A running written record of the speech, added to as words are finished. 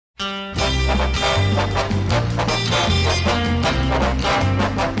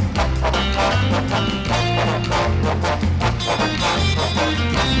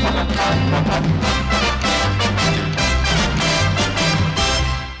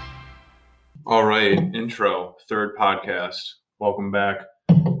All right, intro, third podcast. Welcome back.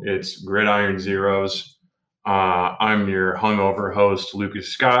 It's Gridiron Zeros. I'm your hungover host, Lucas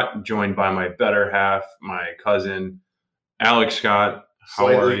Scott, joined by my better half, my cousin, Alex Scott. How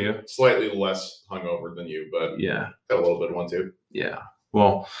are you? Slightly less hungover than you, but Yeah, got a little bit of one too. yeah.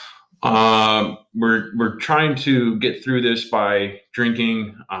 Well, we're trying to get through this by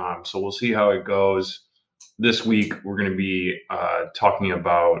drinking, so we'll see how it goes. This week, we're going to be talking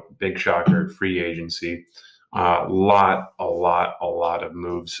about Big Shocker free agency. A lot of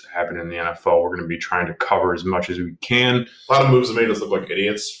moves happen in the NFL. We're going to be trying to cover as much as we can. A lot of moves that made us look like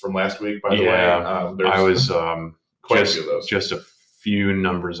idiots from last week, by the way. I was quite a few of those. Just a few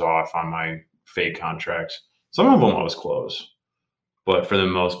numbers off on my fake contracts. Some of them I was close, but for the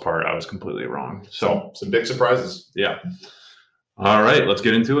most part, I was completely wrong. So some big surprises. Yeah. All right, let's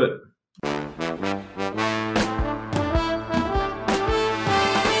get into it.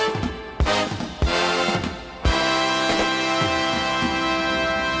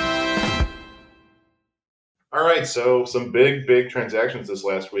 All right, so some big transactions this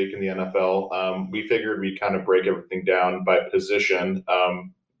last week in the NFL. We figured we'd kind of break everything down by position.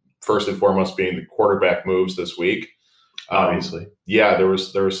 First and foremost being the quarterback moves this week. Obviously. Yeah, there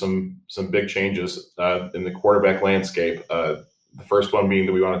was some big changes in the quarterback landscape. The first one being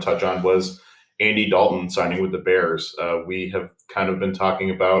that we want to touch on was Andy Dalton signing with the Bears. We have kind of been talking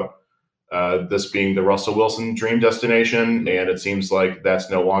about this being the Russell Wilson dream destination, and it seems like that's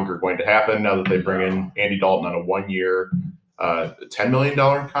no longer going to happen now that they bring in Andy Dalton on a 1-year, $10 million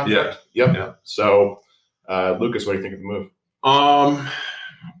contract. Yeah. Yep. Yeah. So, Lucas, what do you think of the move?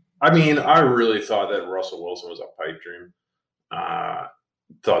 I mean, I really thought that Russell Wilson was a pipe dream.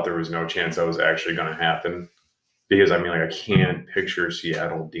 Thought there was no chance that was actually going to happen because, I can't picture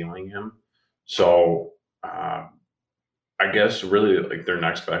Seattle dealing him. So, I guess really their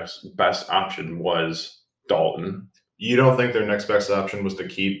next best option was Dalton. You don't think their next best option was to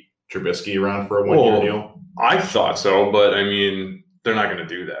keep Trubisky around for a 1-year deal? I thought so, but I mean, they're not going to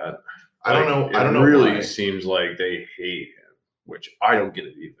do that. I don't know. It really seems like they hate him, which I don't get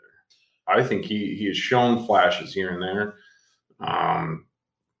it either. I think he has shown flashes here and there.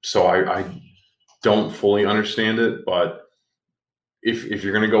 So I don't fully understand it, but if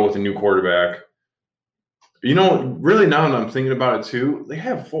you're going to go with a new quarterback, really now that I'm thinking about it too, they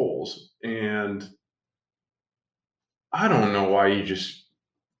have Foles, and I don't know why you just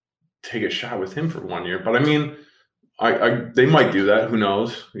take a shot with him for 1 year. But I mean, they might do that. Who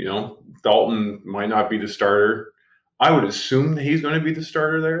knows? Dalton might not be the starter. I would assume that he's going to be the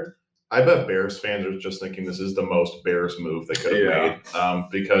starter there. I bet Bears fans are just thinking this is the most Bears move they could have made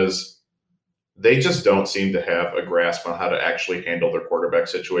because they just don't seem to have a grasp on how to actually handle their quarterback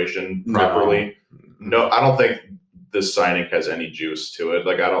situation properly. No, I don't think this signing has any juice to it.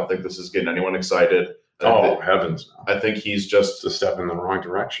 I don't think this is getting anyone excited. Heavens no. I think he's just a step in the wrong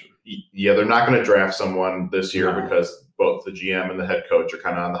direction. Yeah, they're not going to draft someone this year because both the GM and the head coach are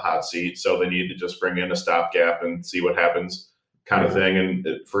kind of on the hot seat. So they need to just bring in a stopgap and see what happens kind of thing. And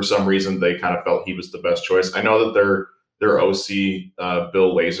for some reason, they kind of felt he was the best choice. I know that their OC,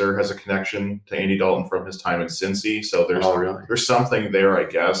 Bill Lazor, has a connection to Andy Dalton from his time in Cincy. So there's something there, I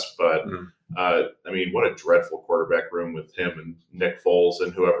guess. But, I mean, what a dreadful quarterback room with him and Nick Foles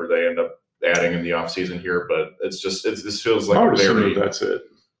and whoever they end up adding in the offseason here. But it's just this feels like that's it.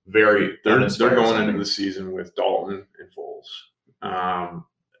 Very they're going into the season with Dalton and Foles.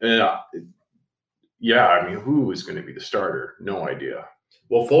 Yeah, I mean, who is going to be the starter? No idea.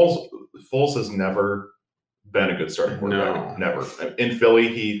 Well, Foles has never been a good starting quarterback. No. Never. In Philly,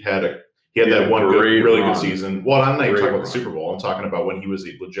 he had that one really good season. Well, I'm not even talking about the Super Bowl. I'm talking about when he was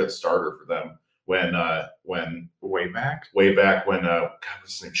a legit starter for them. When way back when what's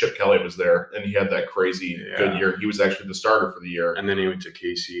his name? Chip Kelly was there, and he had that crazy good year. He was actually the starter for the year, and then he went to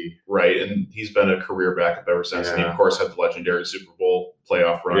KC. Right, and he's been a career backup ever since. And he, of course, had the legendary Super Bowl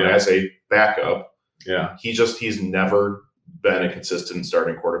playoff run as a backup. Yeah, he's never been a consistent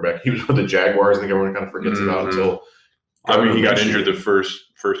starting quarterback. He was with the Jaguars. I think everyone kind of forgets about until. He got injured the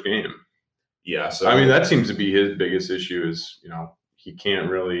first game. Yeah, so I mean that seems to be his biggest issue is he can't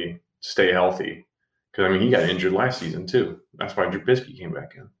really stay healthy because he got injured last season too. That's why Trubisky came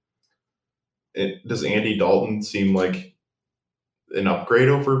back in. Does Andy Dalton seem like an upgrade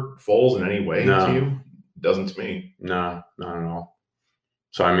over Foles in any way to you? Doesn't to me. No, not at all.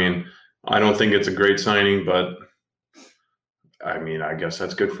 So I don't think it's a great signing, but I guess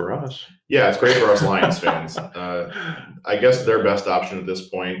that's good for us. Yeah, it's great for us Lions fans. I guess their best option at this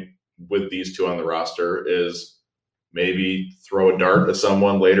point with these two on the roster is maybe throw a dart at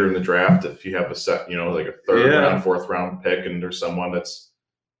someone later in the draft if you have a set, like a third round, fourth round pick, and there's someone that's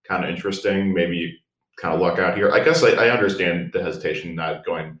kind of interesting. Maybe you kind of luck out here. I guess I understand the hesitation, not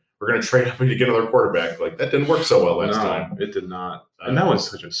going, we're going to trade up to get another quarterback. Like, that didn't work so well last time. It did not. And that was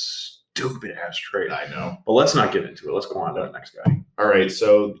such a stupid ass trade. I know. But let's not get into it. Let's go on to the next guy. All right.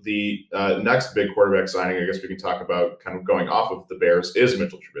 So the next big quarterback signing, I guess we can talk about kind of going off of the Bears, is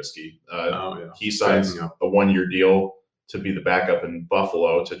Mitchell Trubisky. He signs a 1-year deal to be the backup in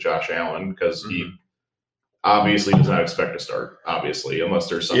Buffalo to Josh Allen because he obviously does not expect to start, obviously, unless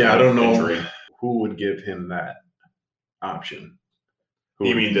there's some I don't know injury. Who would give him that option.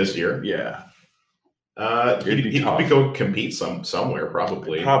 You mean this year? Yeah. He'd go compete somewhere,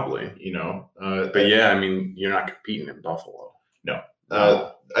 probably. Probably. You know. But yeah, I mean, you're not competing in Buffalo. No.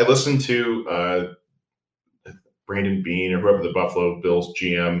 I listened to Brandon Beane or whoever the Buffalo Bills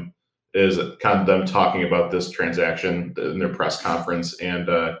GM is, kind of them talking about this transaction in their press conference, and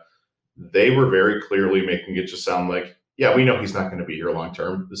they were very clearly making it just sound like, yeah, we know he's not going to be here long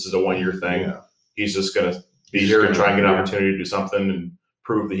term. This is a 1-year thing. Yeah. He's just going to be here and try and get an opportunity to do something and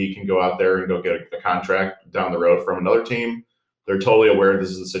prove that he can go out there and go get a contract down the road from another team. They're totally aware this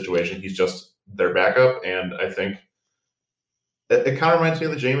is the situation. He's just their backup, and I think it kind of reminds me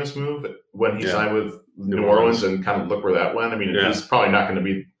of the Jameis move when he signed with New Orleans and kind of look where that went. I mean, he's probably not going to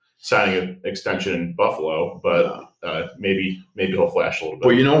be signing an extension in Buffalo, but maybe he'll flash a little bit.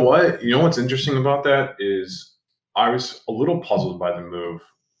 Well, you know what? You know what's interesting about that is I was a little puzzled by the move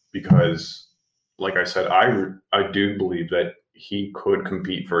because, like I said, I do believe that he could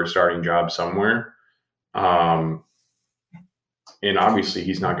compete for a starting job somewhere. And obviously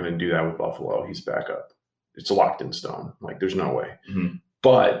he's not going to do that with Buffalo. He's backup. It's locked in stone. Like, there's no way. Mm-hmm.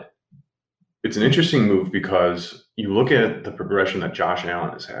 But it's an interesting move because you look at the progression that Josh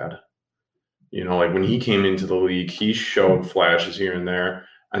Allen has had. You know, like when he came into the league, he showed flashes here and there,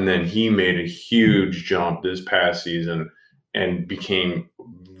 and then he made a huge jump this past season and became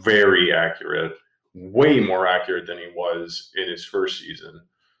very accurate, way more accurate than he was in his first season.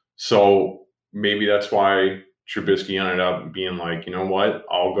 So maybe that's why Trubisky ended up being like, you know what,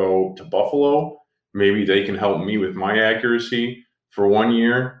 I'll go to Buffalo. Maybe they can help me with my accuracy for 1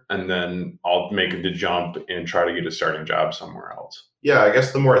 year, and then I'll make the jump and try to get a starting job somewhere else. Yeah, I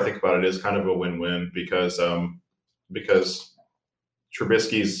guess the more I think about it, is kind of a win-win because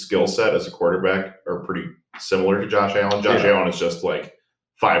Trubisky's skill set as a quarterback are pretty similar to Josh Allen. Josh Allen is just like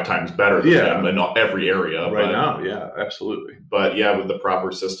 5 times better than him in every area. Now. Yeah, absolutely. But yeah, with the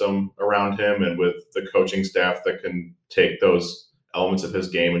proper system around him and with the coaching staff that can take those elements of his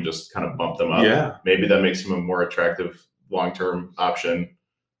game and just kind of bump them up, maybe that makes him a more attractive long-term option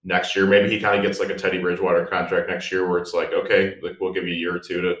next year. Maybe he kind of gets like a Teddy Bridgewater contract next year where it's like, okay, like we'll give you a year or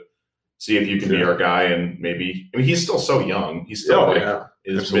two to see if you can be our guy. And maybe, I mean, he's still so young. He's still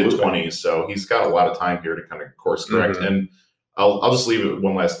in his mid-20s. So he's got a lot of time here to kind of course correct. Mm-hmm. And I'll just leave it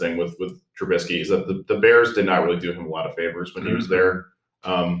one last thing with Trubisky is that the Bears did not really do him a lot of favors when he was there.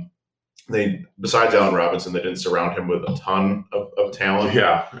 They, besides Allen Robinson, they didn't surround him with a ton of talent.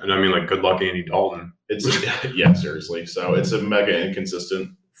 Yeah. And I mean, like, good luck Andy Dalton. Seriously. So it's a mega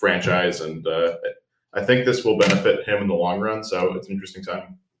inconsistent franchise. And I think this will benefit him in the long run. So it's an interesting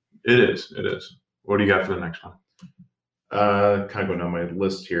time. It is. What do you got for the next one? Kind of going down my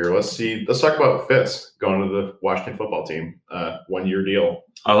list here. Let's see. Let's talk about Fitz going to the Washington football team. 1-year deal.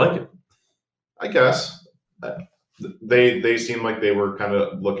 I like it. I guess they seem like they were kind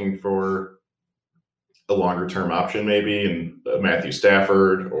of looking for a longer term option, maybe, and Matthew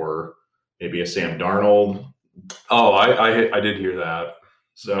Stafford or maybe a Sam Darnold. Oh, I did hear that.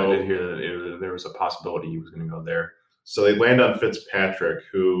 So I did hear that there was a possibility he was going to go there. So they land on Fitzpatrick,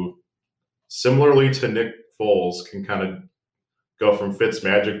 who, similarly to Nick Foles, can kind of go from Fitz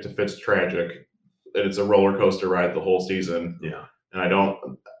magic to Fitz tragic. And it's a roller coaster ride the whole season. Yeah.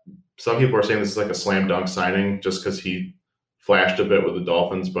 And some people are saying this is like a slam dunk signing just because he flashed a bit with the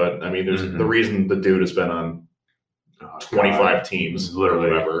Dolphins. But I mean, there's the reason the dude has been on 25 teams, literally,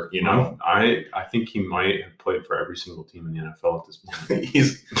 or whatever, you know. I think he might have played for every single team in the NFL at this point.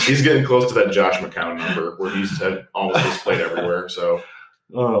 he's getting close to that Josh McCown number where he's had almost just played everywhere. So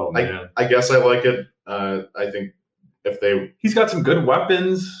I guess I like it. I think he's got some good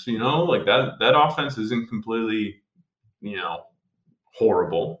weapons, you know, like that offense isn't completely, you know,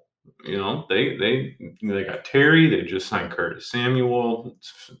 horrible. You know, they got Terry. They just signed Curtis Samuel.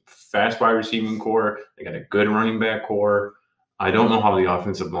 Fast wide receiving core. They got a good running back core. I don't know how the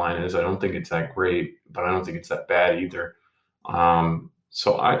offensive line is. I don't think it's that great, but I don't think it's that bad either.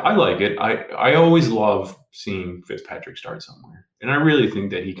 So I like it. I always love seeing Fitzpatrick start somewhere, and I really think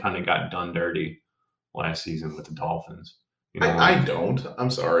that he kind of got done dirty last season with the Dolphins. You know, I don't.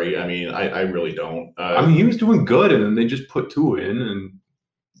 I'm sorry. I mean, I really don't. I mean, he was doing good, and then they just put Tua in, and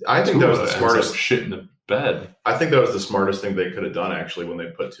I think that was the Tua ends smartest up shit in the bed. I think that was the smartest thing they could have done actually when they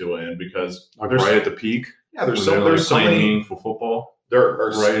put Tua in, because Like there's right at the peak. there's When so playing many meaningful football. there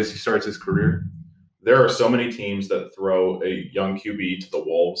are Right as he starts his career. there are so many teams that throw a young QB to the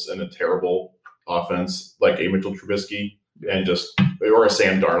wolves in a terrible offense, like a Mitchell Trubisky and or a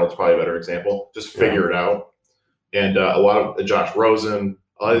Sam Darnold's probably a better example. Just figure it out. And a lot of Josh Rosen,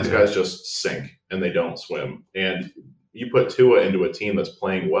 a lot of these guys just sink and they don't swim. And you put Tua into a team that's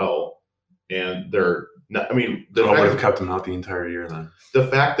playing well, and they're not, I mean, I would have kept him out the entire year then. The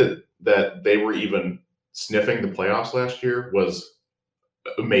fact that they were even sniffing the playoffs last year was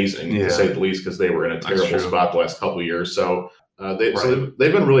amazing, to say the least, because they were in a terrible spot the last couple of years. So they've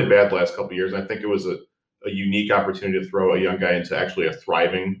been really bad the last couple of years. And I think it was a unique opportunity to throw a young guy into actually a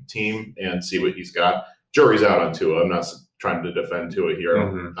thriving team and see what he's got. Jury's out on Tua. I'm not trying to defend Tua here.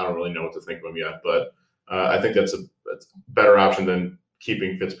 I don't really know what to think of him yet, but I think that's a better option than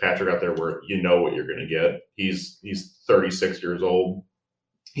keeping Fitzpatrick out there where you know what you're going to get. He's 36 years old.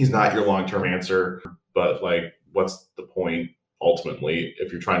 He's not your long-term answer, but like, what's the point ultimately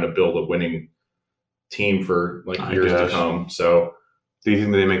if you're trying to build a winning team for like years to come? So, do you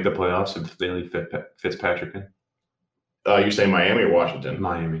think they make the playoffs if they leave Fitzpatrick in? You say Miami or Washington?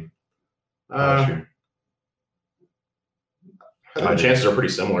 Miami. The chances are pretty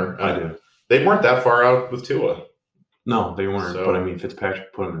similar. I do. They weren't that far out with Tua. No, they weren't. But I mean,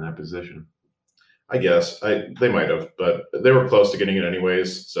 Fitzpatrick put him in that position. I guess they might have, but they were close to getting it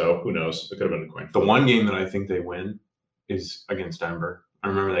anyways. So who knows? It could have been a coin flip. The one game that I think they win is against Denver. I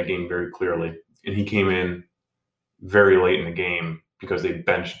remember that game very clearly, and he came in very late in the game because they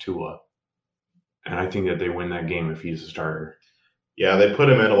benched Tua, and I think that they win that game if he's a starter. Yeah, they put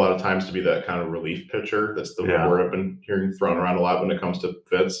him in a lot of times to be that kind of relief pitcher. That's the word I've been hearing thrown around a lot when it comes to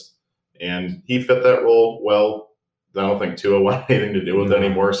Fitz, and he fit that role well. I don't think Tua wanted anything to do with it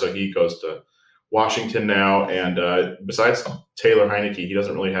anymore, so he goes to Washington now. And besides Taylor Heineke, he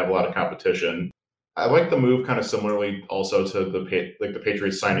doesn't really have a lot of competition. I like the move kind of similarly also to the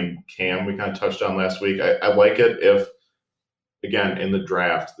Patriots signing Cam we kind of touched on last week. I like it if, again, in the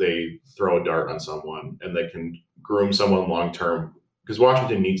draft, they throw a dart on someone and they can groom someone long-term, because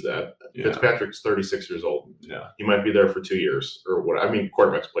Washington needs that. Yeah. Fitzpatrick's 36 years old. Yeah, he might be there for 2 years or what. I mean,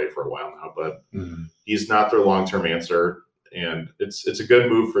 quarterbacks play for a while now, but he's not their long-term answer. And it's a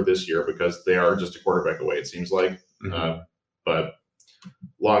good move for this year because they are just a quarterback away, it seems like. But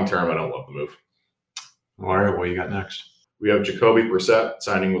long-term, I don't love the move. All right, what you got next? We have Jacoby Brissett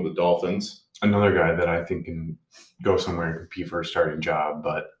signing with the Dolphins. Another guy that I think can go somewhere and compete for a starting job,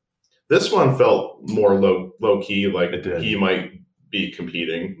 but this one felt more low-key, like he might be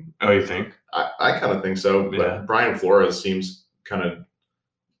competing. Oh, you think? I kind of think so. But Brian Flores seems kind of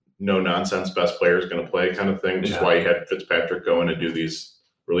no-nonsense, best player is going to play kind of thing, which is why he had Fitzpatrick go in and do these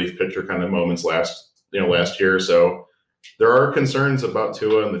relief pitcher kind of moments last year. So there are concerns about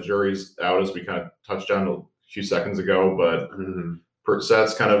Tua, and the jury's out, as we kind of touched on a few seconds ago. But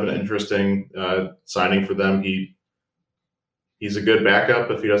Brissett's kind of an interesting signing for them. He's a good backup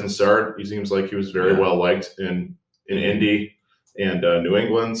if he doesn't start. He seems like he was very well liked in Indy and New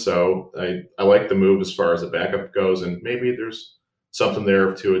England. So I like the move as far as the backup goes, and maybe there's something there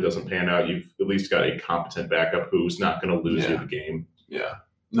if Tua doesn't pan out. You've at least got a competent backup who's not going to lose you the game. Yeah.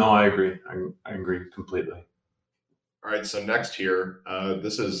 No, I agree. I agree completely. All right. So next here,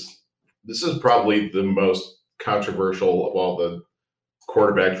 this is probably the most controversial of all the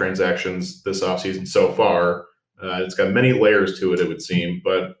quarterback transactions this offseason so far. It's got many layers to it, it would seem,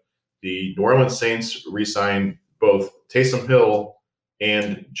 but the New Orleans Saints re-signed both Taysom Hill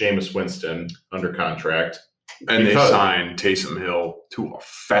and Jameis Winston under contract. And they signed Taysom Hill to a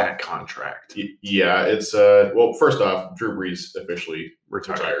fat contract. Yeah, it's well, first off, Drew Brees officially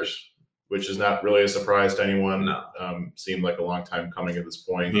retires, which is not really a surprise to anyone. No. Seemed like a long time coming at this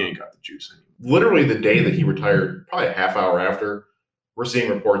point. He ain't got the juice anymore. Literally the day that he retired, probably a half hour after, we're seeing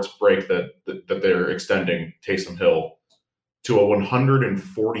reports break that they're extending Taysom Hill to a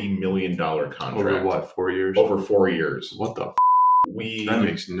 $140 million contract. Over what, 4 years? Over 4 years. What the that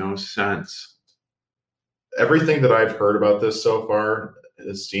makes no sense. Everything that I've heard about this so far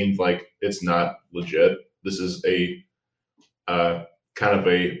has seemed like it's not legit. This is a kind of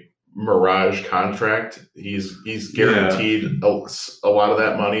a mirage contract. He's guaranteed a lot of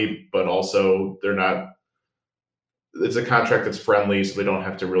that money, but also they're not. It's a contract that's friendly, so they don't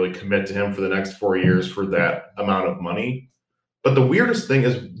have to really commit to him for the next 4 years for that amount of money. But the weirdest thing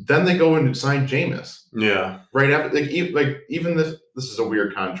is then they go and sign Jameis. Yeah. Right after, even this is a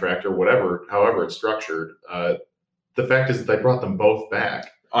weird contract or whatever, however it's structured. The fact is that they brought them both back.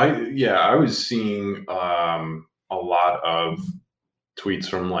 I was seeing a lot of tweets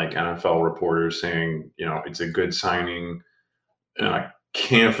from like NFL reporters saying, it's a good signing, and I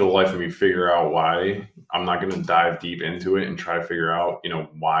can't for the life of me figure out why. I'm not going to dive deep into it and try to figure out,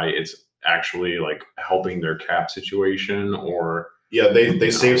 why it's actually like helping their cap situation or. Yeah,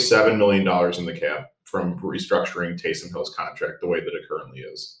 they saved $7 million in the cap from restructuring Taysom Hill's contract the way that it currently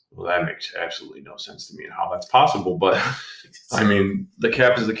is. Well, that makes absolutely no sense to me and how that's possible. But I mean, the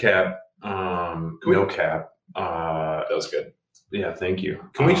cap is the cap. No cap. That was good. Yeah, thank you.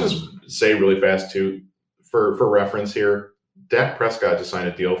 Can we just say really fast too, for reference here, Dak Prescott just signed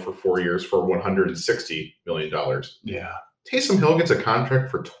a deal for 4 years for $160 million. Yeah. Taysom Hill gets a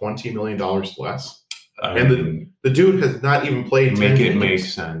contract for $20 million less. And the dude has not even played 10 Make it games. make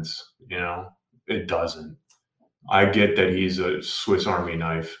sense. It doesn't. I get that he's a Swiss Army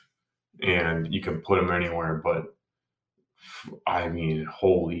knife and you can put him anywhere, but I mean,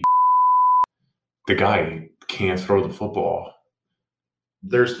 holy the guy can't throw the football.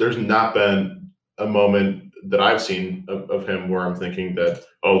 There's not been a moment that I've seen of him where I'm thinking that,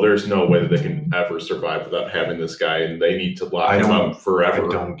 there's no way that they can ever survive without having this guy and they need to lock him up forever.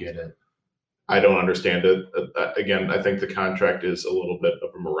 I don't get it. I don't understand it. Again, I think the contract is a little bit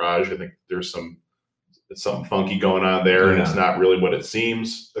of a mirage. I think there's something funky going on there, and it's not really what it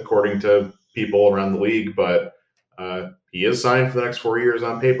seems, according to people around the league. But he is signed for the next 4 years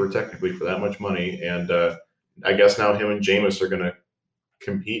on paper, technically, for that much money. And I guess now him and Jameis are going to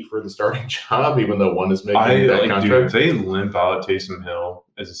compete for the starting job, even though one is making that contract. Dude, if they limp out Taysom Hill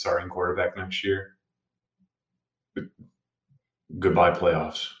as a starting quarterback next year, goodbye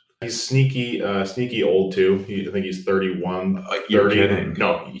playoffs. He's sneaky old too. I think he's 31. You're kidding.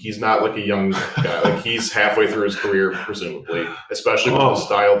 No, he's not like a young guy. Like he's halfway through his career, presumably, especially with the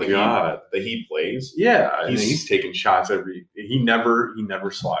style that he plays. Yeah, he's taking shots he never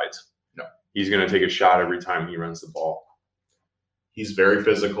slides. No. He's going to take a shot every time he runs the ball. He's very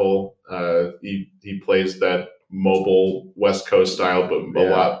physical. He plays that mobile West Coast style, but a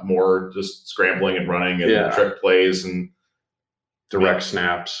lot more just scrambling and running and trick plays and direct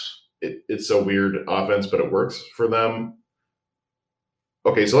snaps. It's a weird offense, but it works for them.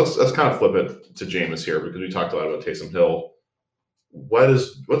 Okay, so let's kind of flip it to Jameis here because we talked a lot about Taysom Hill.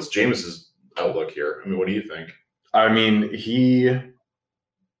 What's Jameis's outlook here? I mean, what do you think? I mean, he's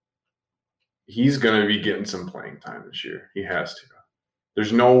going to be getting some playing time this year. He has to.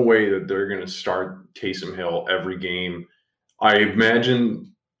 There's no way that they're going to start Taysom Hill every game. I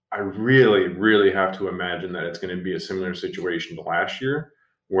really, really have to imagine that it's going to be a similar situation to last year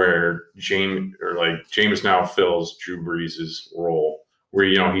where Jameis now fills Drew Brees' role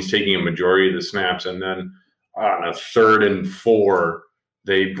where, he's taking a majority of the snaps and then on a 3rd and 4,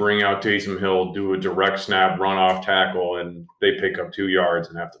 they bring out Taysom Hill, do a direct snap, run off tackle, and they pick up 2 yards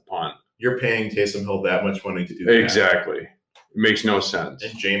and have to punt. You're paying Taysom Hill that much money to do that. Exactly. It makes no sense.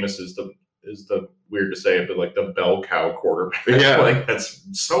 And Jameis is the weird to say, but like the bell cow quarterback. Yeah. Like that's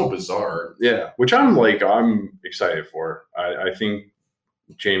so bizarre. Yeah. Which I'm excited for. I think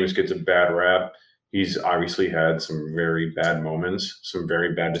Jameis gets a bad rap. He's obviously had some very bad moments, some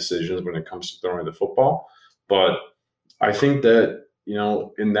very bad decisions when it comes to throwing the football. But I think that,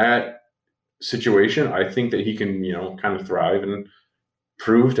 in that situation, I think that he can, kind of thrive and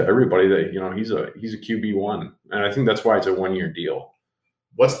prove to everybody that, he's a QB1. And I think that's why it's a 1-year deal.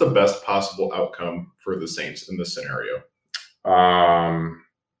 What's the best possible outcome for the Saints in this scenario? I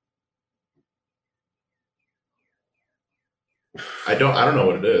don't know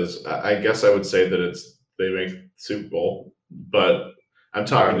what it is. I guess I would say that they make Super Bowl, but I'm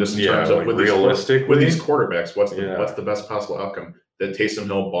talking just in terms of with these quarterbacks. What's the best possible outcome? That Taysom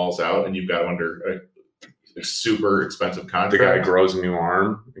Hill balls out and you've got him under a super expensive contract. The guy grows a new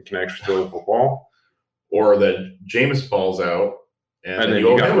arm and can actually throw the football, or that Jameis balls out. And then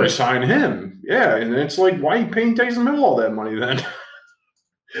you got to resign him. Yeah, and it's like, why are you paying Taysom Hill all that money then?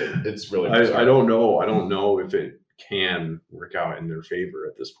 It's really I don't know. I don't know if it can work out in their favor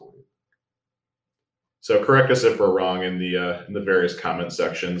at this point. So correct us if we're wrong in the various comment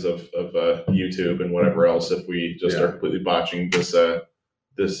sections of YouTube and whatever else if we just are completely botching this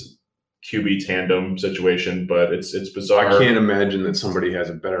QB tandem situation. But it's bizarre. I can't imagine that somebody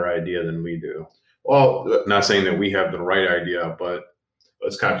has a better idea than we do. Well, not saying that we have the right idea, but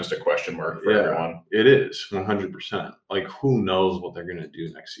it's kind of just a question mark for everyone. It is 100%. Like, who knows what they're going to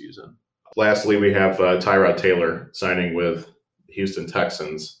do next season? Lastly, we have Tyrod Taylor signing with Houston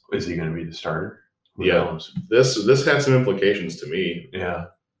Texans. Is he going to be the starter? Who knows? This had some implications to me. Yeah,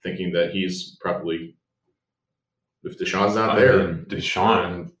 thinking that he's probably, if Deshaun's not there,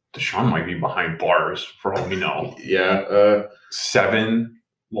 Deshaun might be behind bars for all we know. 7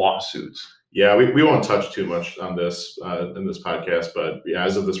 lawsuits. Yeah, we won't touch too much on this in this podcast, but yeah,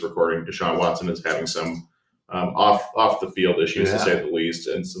 as of this recording, Deshaun Watson is having some off the field issues to say the least,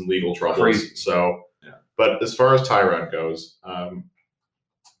 and some legal troubles. Crazy. So, but as far as Tyrod goes,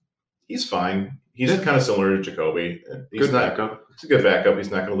 he's fine. He's kind of similar to Jacoby. He's Good backup. He's a good backup. He's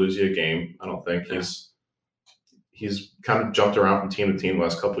not going to lose you a game. I don't think he's kind of jumped around from team to team the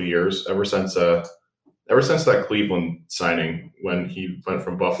last couple of years ever since that Cleveland signing when he went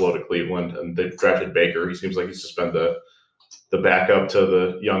from Buffalo to Cleveland and they drafted Baker. He seems like he's just been the backup to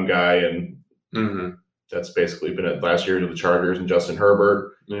the young guy, and that's basically been it. Last year to the Chargers and Justin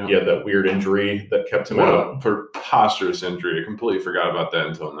Herbert. Yeah. He had that weird injury that kept him out. Preposterous injury. I completely forgot about that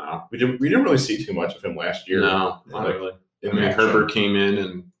until now. We didn't really see too much of him last year. No, not really. Herbert came in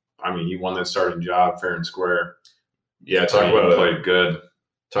and he won that starting job fair and square. Yeah, played good.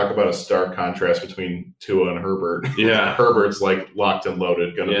 Talk about a stark contrast between Tua and Herbert. Yeah. Herbert's like locked and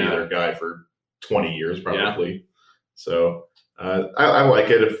loaded, going to be their guy for 20 years probably. Yeah. So I like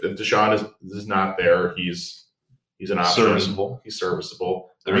it. If Deshaun is not there, he's an option. Serviceable. He's serviceable.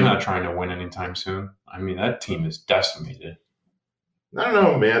 They're not trying to win anytime soon. I mean, that team is decimated. I don't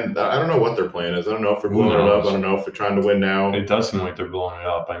know, man. I don't know what their plan is. I don't know if they're blowing it up. I don't know if they're trying to win now. It does seem like they're blowing it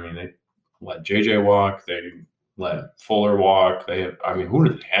up. I mean, they let JJ walk. They let Fuller walk. Who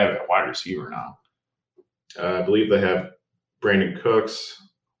do they have at wide receiver now? I believe they have Brandon Cooks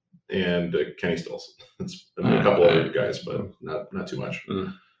and Kenny Stills. A couple other guys, but not too much.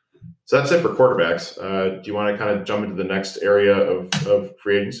 So that's it for quarterbacks. Do you want to kind of jump into the next area of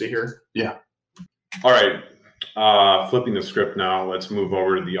free agency here? Yeah. All right. Flipping the script now, let's move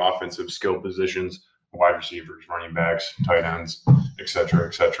over to the offensive skill positions, wide receivers, running backs, tight ends, et cetera,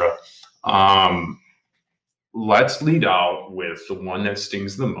 et cetera. Let's lead out with the one that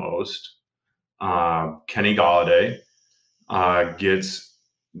stings the most. Kenny Golladay gets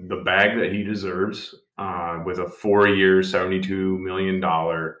the bag that he deserves with a 4-year, $72 million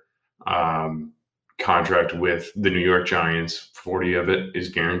contract with the New York Giants. 40 of it is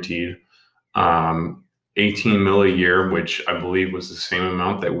guaranteed. 18 mil a year, which I believe was the same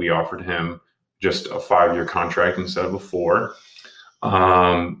amount that we offered him, just a 5-year contract instead of a 4.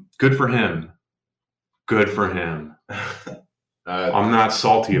 Good for him. Good for him. I'm not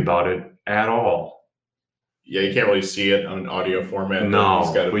salty about it at all. Yeah, you can't really see it on audio format. No,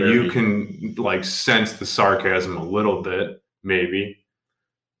 but you can sense the sarcasm a little bit, maybe.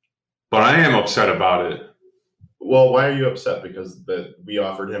 But I am upset about it. Well, why are you upset? Because we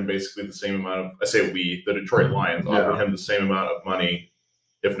offered him basically the same amount of, the Detroit Lions offered him the same amount of money,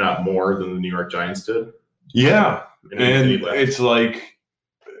 if not more, than the New York Giants did. Yeah. And it's like,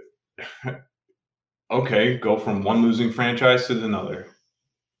 okay, go from one losing franchise to another.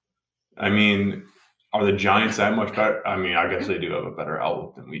 I mean, are the Giants that much better? I mean, I guess they do have a better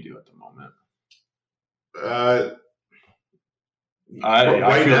outlook than we do at the moment. I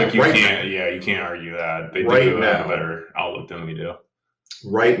feel like you can't argue that. They do have a better outlook than we do.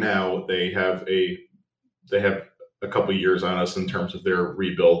 Right now, they have a couple years on us in terms of their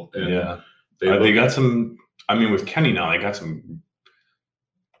rebuild. And they got some. I mean, with Kenny now, they got some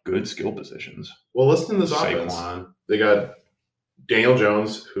good skill positions. Well, listen to this offense. They got Daniel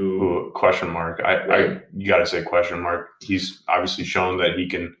Jones, who question mark. You got to say question mark. He's obviously shown that he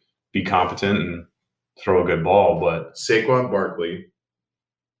can be competent and throw a good ball, but Saquon Barkley,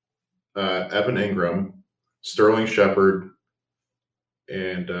 Evan Ingram, Sterling Shepard,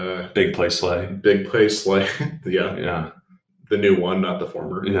 and Big Play Slay. Yeah. The new one, not the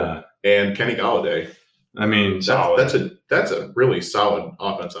former. Yeah. And Kenny Golladay. I mean, that's a really solid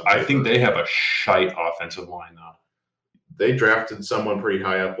offense. I think they have a shite offensive line though. They drafted someone pretty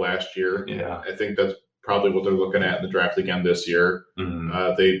high up last year. Yeah. I think that's probably what they're looking at in the draft again this year.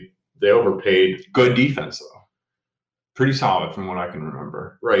 Mm-hmm. They overpaid. Good defense, though. Pretty solid from what I can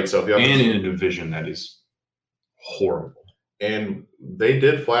remember. Right. So in a division that is horrible. And they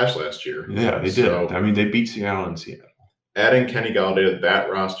did flash last year. Yeah, they did. I mean, they beat Seattle and Seattle. Adding Kenny Golladay to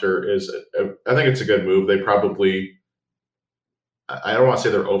that roster I think it's a good move. They probably, I don't want to say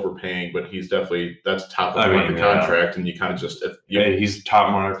they're overpaying, but he's definitee that's top of the market contract. And you kind of just, he's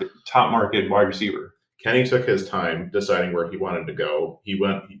top market wide receiver. Kenny took his time deciding where he wanted to go. He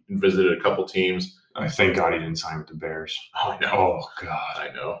went and visited a couple teams. I thank God he didn't sign with the Bears. Oh, I know. Oh, God. I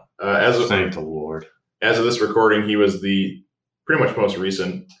know. Thank the Lord. As of this recording, he was the pretty much most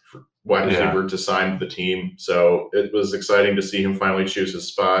recent wide receiver to sign the team. So it was exciting to see him finally choose his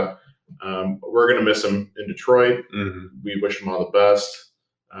spot. We're going to miss him in Detroit. Mm-hmm. We wish him all the best.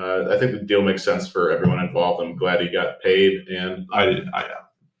 I think the deal makes sense for everyone involved. I'm glad he got paid. And I did.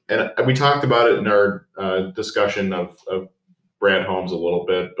 And we talked about it in our discussion of Brad Holmes a little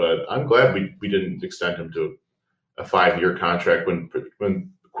bit, but I'm glad we didn't extend him to a 5-year contract when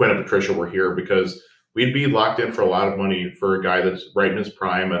Quinn and Patricia were here, because we'd be locked in for a lot of money for a guy that's right in his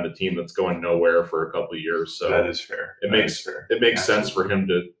prime on a team that's going nowhere for a couple of years. So that is fair. It makes sense for him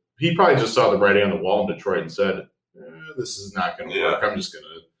to. He probably just saw the writing on the wall in Detroit and said, "This is not going to work. I'm just going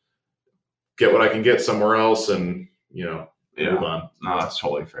to get what I can get somewhere else and move on." No, that's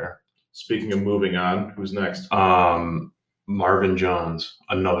totally fair. Speaking of moving on, who's next? Marvin Jones,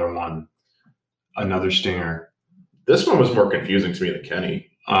 another one, another stinger. This one was more confusing to me than Kenny.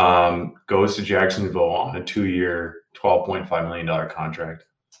 Goes to Jacksonville on a 2-year, $12.5 million contract.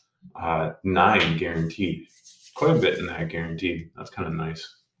 9 guaranteed. Quite a bit in that guaranteed. That's kind of nice.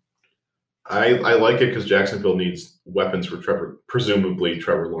 I like it because Jacksonville needs weapons for presumably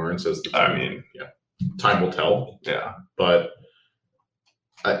Trevor Lawrence as the team. I mean, time will tell. Yeah. But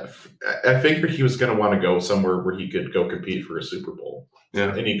I figured he was going to want to go somewhere where he could go compete for a Super Bowl.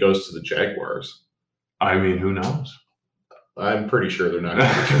 Yeah. And he goes to the Jaguars. I mean, who knows? I'm pretty sure they're not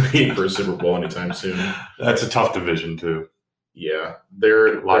going to compete for a Super Bowl anytime soon. That's a tough division, too. Yeah. There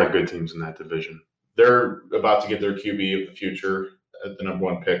are a lot of good teams in that division. They're about to get their QB of the future at the number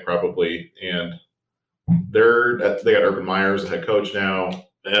 1 pick, probably. And they got Urban Meyer as the head coach now.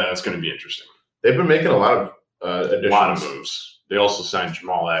 Yeah, it's going to be interesting. They've been making a lot of additions. A lot of moves. They also signed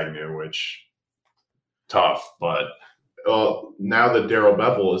Jamal Agnew, which tough, but now that Darrell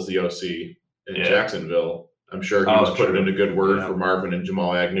Bevell is the OC in Jacksonville, I'm sure he was putting in a good word for Marvin and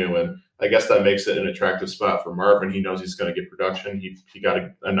Jamal Agnew, and I guess that makes it an attractive spot for Marvin. He knows he's going to get production. He got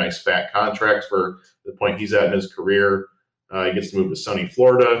a nice fat contract for the point he's at in his career. He gets to move to sunny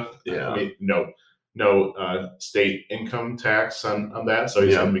Florida. Yeah, I mean, no state income tax on that, so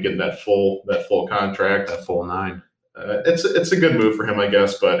he's going to be getting that full contract, that full 9. It's a good move for him, I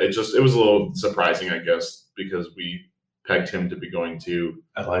guess, but it was a little surprising, I guess, because we pegged him to be going to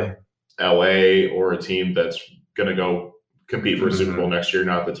LA or a team that's going to go compete for a Super Bowl next year,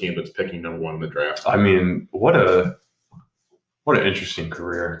 not the team that's picking number 1 in the draft. I mean, what an interesting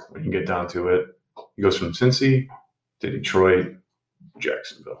career when you get down to it. He goes from Cincy to Detroit,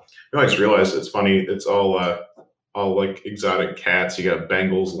 Jacksonville. I just realized it's funny. It's all like exotic cats. You got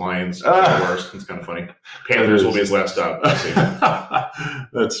Bengals, Lions, Jaguars. It's kind of funny. Panthers will be his last stop.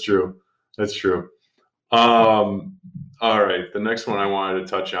 That's true. All right. The next one I wanted to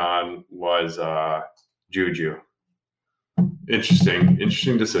touch on was Juju.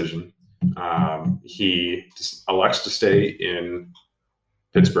 Interesting decision. He just elects to stay in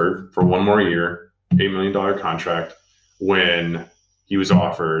Pittsburgh for 1 more year, $8 million contract, when he was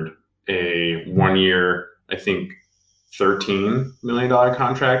offered a 1-year, I think, $13 million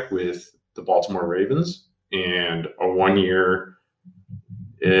contract with the Baltimore Ravens, and a 1-year,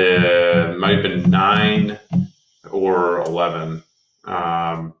 might have been $9 or $11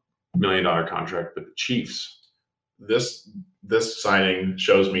 million contract with the Chiefs. This signing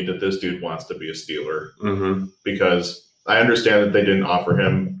shows me that this dude wants to be a Steeler, because I understand that they didn't offer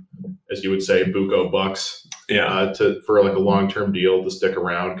him, as you would say, buco bucks, for like a long-term deal to stick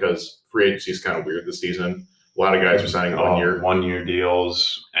around, because free agency is kind of weird this season. A lot of guys are signing 1-year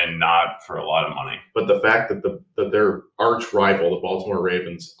deals and not for a lot of money. But the fact that their arch rival, the Baltimore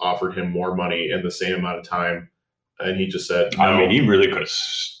Ravens, offered him more money in the same amount of time, and he just said, no. I mean, he really could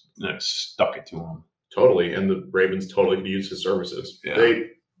have stuck it to him. Totally, and the Ravens totally could use his services. Yeah.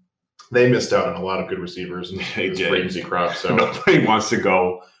 They missed out on a lot of good receivers in this free agency crop. So nobody wants to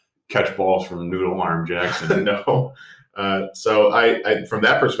go catch balls from Noodle Arm Jackson. No. So I from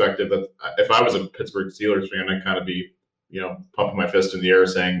that perspective, if I was a Pittsburgh Steelers fan, I'd kind of be, pumping my fist in the air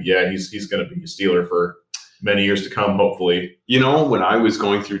saying, yeah, he's going to be a Steeler for many years to come, hopefully. When I was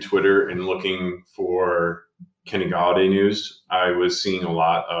going through Twitter and looking for Kenny Golladay news, I was seeing a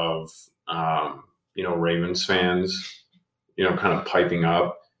lot of, Ravens fans, kind of piping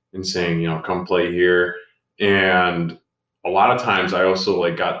up and saying, come play here. And a lot of times I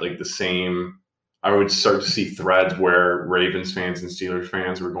also got the same, I would start to see threads where Ravens fans and Steelers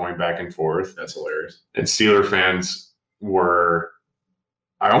fans were going back and forth. That's hilarious. And Steeler fans were,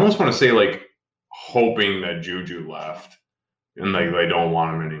 I almost want to say hoping that Juju left and they don't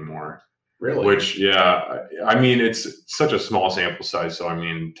want him anymore. Really? Which, I mean, it's such a small sample size. So, I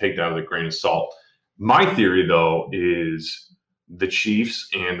mean, take that with a grain of salt. My theory, though, is the Chiefs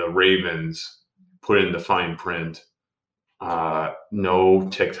and the Ravens put in the fine print, no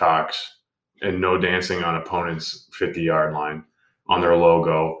TikToks and no dancing on opponent's 50-yard line on their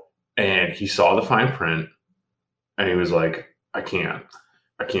logo. And he saw the fine print and he was like, I can't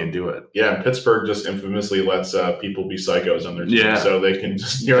do it. Yeah, and Pittsburgh just infamously lets people be psychos on their team, so they can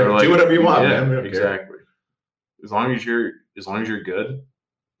just do whatever you want. Yeah, man. Exactly. As long as you're as long as you're good,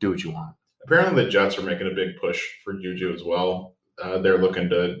 do what you want. Apparently, the Jets are making a big push for Juju as well. They're looking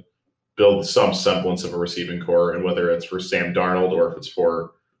to build some semblance of a receiving core, and whether it's for Sam Darnold or if it's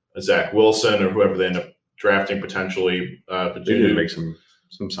for Zach Wilson or whoever they end up drafting potentially. But They need to Juju make some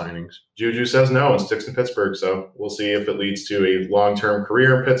signings. Juju says no and sticks in Pittsburgh, so we'll see if it leads to a long-term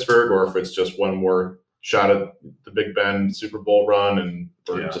career in Pittsburgh or if it's just one more shot at the Big Ben Super Bowl run and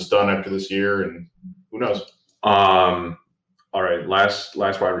we're just done after this year, and who knows. All right, last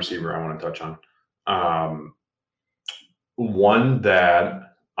wide receiver I want to touch on. One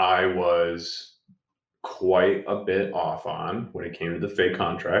that I was quite a bit off on when it came to the fake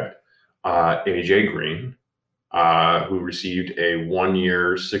contract, AJ Green, who received a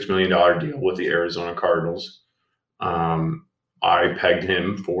 1-year, $6 million deal with the Arizona Cardinals. I pegged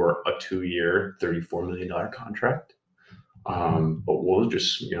him for a 2-year, $34 million contract. But we'll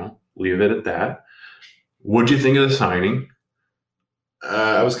just, leave it at that. What'd you think of the signing?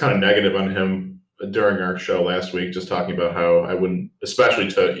 I was kind of negative on him during our show last week, just talking about how I wouldn't, especially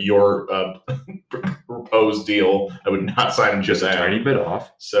to your proposed deal, I would not sign him Just a tiny bit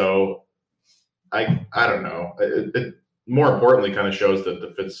off. So I don't know. It more importantly kind of shows that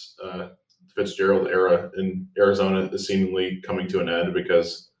the Fitzgerald era in Arizona is seemingly coming to an end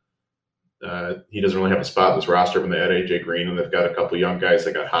because he doesn't really have a spot in this roster when they add AJ Green, and they've got a couple young guys.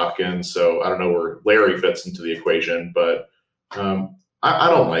 They got Hopkins, so I don't know where Larry fits into the equation, but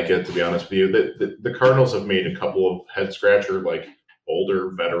I don't like it, to be honest with you. The Cardinals have made a couple of head scratcher, like older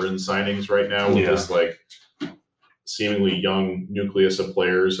veteran signings right now with this like seemingly young nucleus of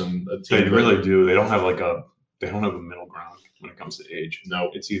players and a team. They really do. They don't have a middle ground when it comes to age. No,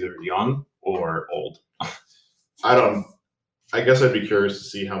 it's either young or old. I guess I'd be curious to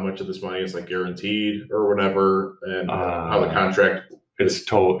see how much of this money is like guaranteed or whatever, and how the contract. It's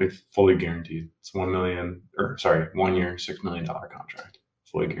fully guaranteed. It's 1 year, $6 million contract,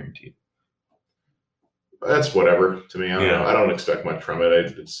 fully guaranteed. That's whatever to me. I don't know. I don't expect much from it.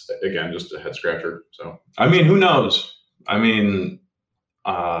 It's again just a head scratcher. So I mean, who knows? I mean,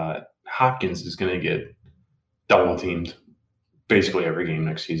 Hopkins is going to get double teamed basically every game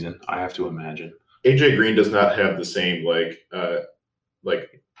next season. I have to imagine. AJ Green does not have the same like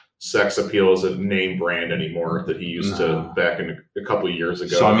sex appeal as a name brand anymore that he used to back in a couple of years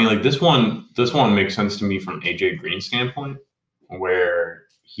ago. So I mean, like this one makes sense to me from AJ Green's standpoint, where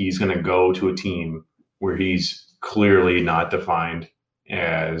he's going to go to a team where he's clearly not defined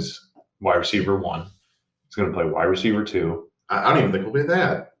as wide receiver 1. He's going to play wide receiver 2. I don't even think we'll be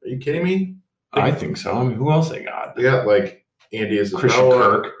that. Are you kidding me? I think so. I mean, who else they got? They got like Andy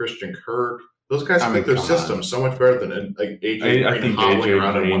Isabella, Christian Kirk. Those guys fit their system so much better than like AJ Green. I think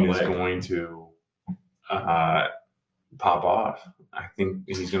AJ Green is going to pop off. I think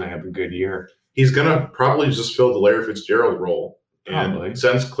he's going to have a good year. He's going to probably just fill the Larry Fitzgerald role. Probably. And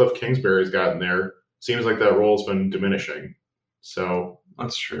since Cliff Kingsbury's gotten there, seems like that role's been diminishing. So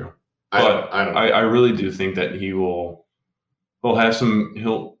that's true. I really do think that he'll have some.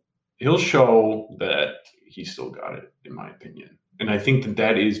 He'll show that he's still got it, in my opinion. And I think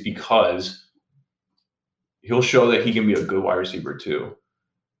that is because he'll show that he can be a good wide receiver 2,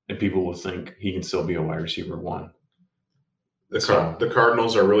 and people will think he can still be a wide receiver 1. The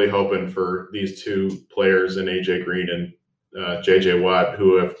Cardinals are really hoping for these two players in AJ Green and J.J. Watt,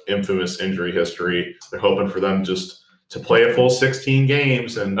 who have infamous injury history. They're hoping for them just to play a full 16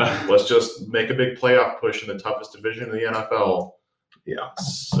 games and let's just make a big playoff push in the toughest division in the NFL. Yeah.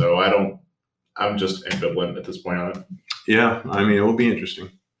 So I'm just ambivalent at this point on it. Yeah, I mean, it will be interesting.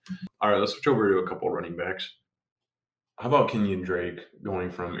 All right, let's switch over to a couple of running backs. How about Kenyon Drake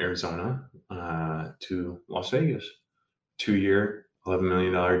going from Arizona to Las Vegas? 2-year, $11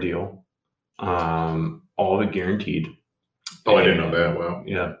 million deal. All of it guaranteed. Oh, I didn't know that. Wow.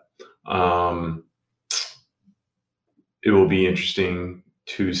 Yeah. It will be interesting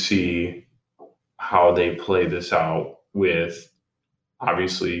to see how they play this out with,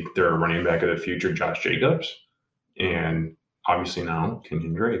 obviously, their running back of the future, Josh Jacobs, and obviously now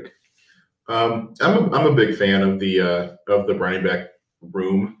Kenyon Drake. I'm a big fan of the running back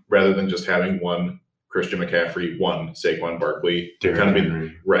room rather than just having one Christian McCaffrey, one Saquon Barkley,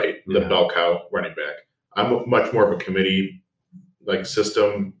 the bell cow running back. I'm much more of a committee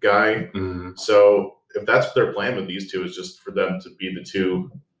system guy. Mm-hmm. So if that's what they're playing with these two, is just for them to be the two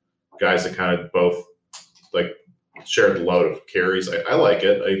guys that kind of both share the load of carries. I like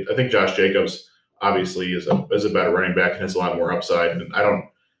it. I think Josh Jacobs obviously is a better running back and has a lot more upside. And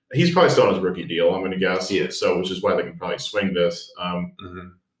he's probably still on his rookie deal, I'm going to guess. Yeah. So which is why they can probably swing this. Mm-hmm.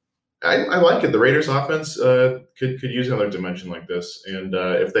 I like it. The Raiders offense could use another dimension like this. And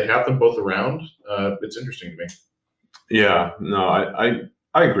if they have them both around, it's interesting to me. Yeah, no,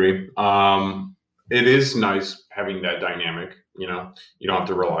 I agree. It is nice having that dynamic. You don't have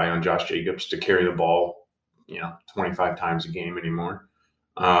to rely on Josh Jacobs to carry the ball, 25 times a game anymore.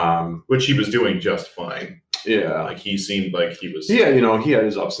 Which he was doing just fine. Yeah, Like he seemed like he was. Yeah, he had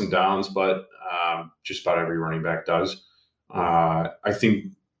his ups and downs, but just about every running back does. I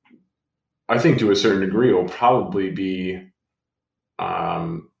think to a certain degree, it'll probably be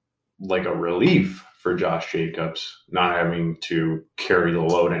like a relief for Josh Jacobs not having to carry the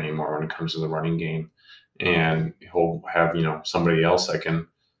load anymore when it comes to the running game, and he'll have somebody else that can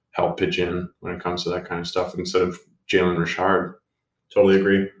help pitch in when it comes to that kind of stuff instead of Jalen Richard. Totally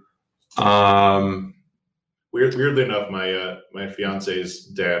agree. Weirdly enough, my fiance's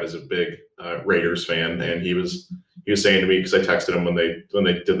dad is a big Raiders fan, and he was saying to me, because I texted him when they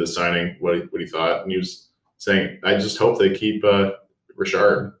did the signing what he thought, and he was saying, I just hope they keep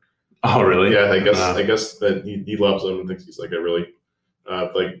Richard. Oh, really? Yeah, I guess that he loves him and thinks he's like a really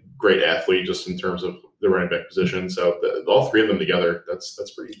like great athlete just in terms of the running back position. So all three of them together, that's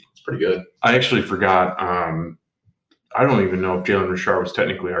pretty good. I actually forgot. I don't even know if Jalen Richard was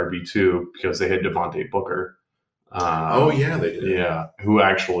technically RB2 because they had Devontae Booker. Oh yeah, they did. Yeah, who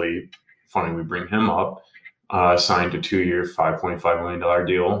actually, funny we bring him up, signed a 2-year, $5.5 million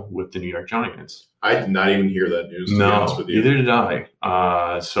deal with the New York Giants. I did not even hear that news, to be honest with you. Neither did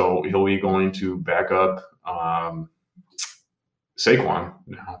I. So he'll be going to back up Saquon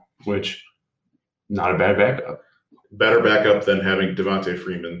now, which not a bad backup. Better backup than having Devontae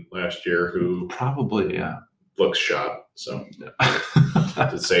Freeman last year, who probably, yeah, looks shot. So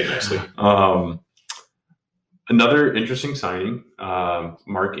to say it nicely. Another interesting signing,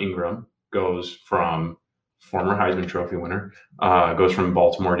 Mark Ingram goes from former Heisman Trophy winner, goes from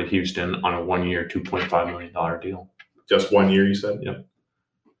Baltimore to Houston on a 1-year, $2.5 million deal. Just 1 year, you said? Yep.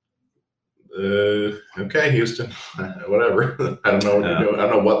 Okay, Houston. Whatever. I don't know what you're doing. I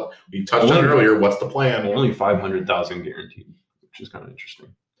don't know what we touched on earlier. What's the plan? Only $500,000 guaranteed, which is kind of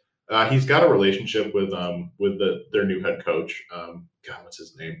interesting. He's got a relationship with their new head coach. God, what's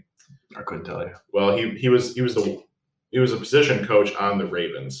his name? I couldn't tell you. Well, he was a position coach on the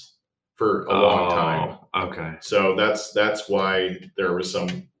Ravens for a long time. Okay. So that's why there was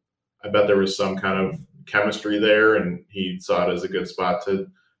some. I bet there was some kind of chemistry there, and he saw it as a good spot to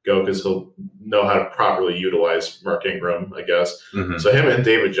go because he'll know how to properly utilize Mark Ingram, I guess. Mm-hmm. So him and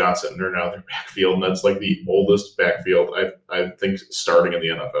David Johnson are now their backfield, and that's like the oldest backfield I think starting in the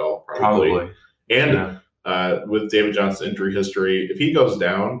NFL probably. And with David Johnson's injury history, if he goes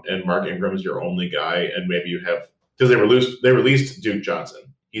down and Mark Ingram is your only guy, and maybe you have because they released Duke Johnson,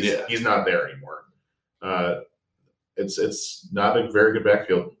 he's not there anymore. It's not a very good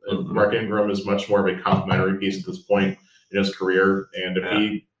backfield. Mm-hmm. Mark Ingram is much more of a complementary piece at this point in his career, and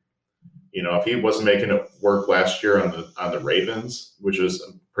if he wasn't making it work last year on the Ravens, which is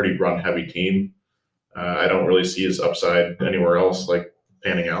a pretty run heavy team, I don't really see his upside anywhere else like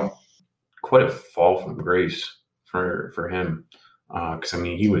panning out. Quite a fall from grace for him, because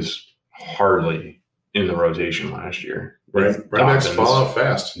he was hardly in the rotation last year. Right, running backs fall out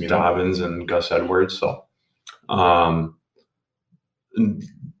fast. Dobbins and Gus Edwards. So,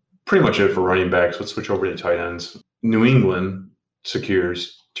 pretty much it for running backs. Let's switch over to tight ends. New England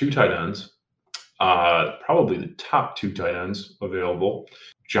secures 2 tight ends, probably the top 2 tight ends available.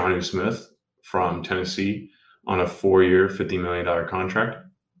 Jonnu Smith from Tennessee on a 4-year, $50 million contract.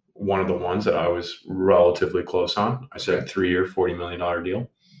 One of the ones that I was relatively close on. I said 3-year, $40 million deal.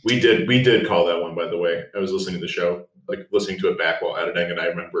 We did call that one, by the way. I was listening to the show, like listening to it back while editing, and I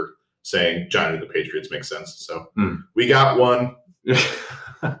remember saying Johnny the Patriots makes sense. So we got one.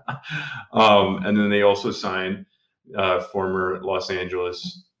 And then they also signed former Los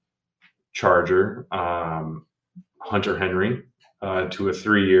Angeles Charger Hunter Henry to a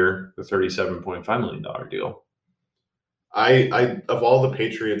 3-year, $37.5 million deal. I of all the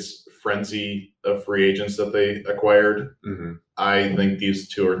Patriots' frenzy of free agents that they acquired, I think these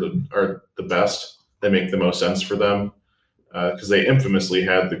 2 are the best. They make the most sense for them because they infamously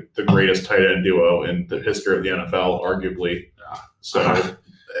had the greatest tight end duo in the history of the NFL, arguably. So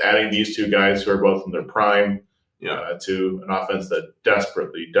adding these 2 guys who are both in their prime to an offense that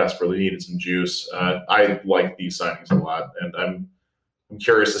desperately needed some juice, I like these signings a lot, and I'm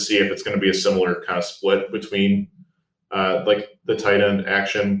curious to see if it's going to be a similar kind of split between like the tight end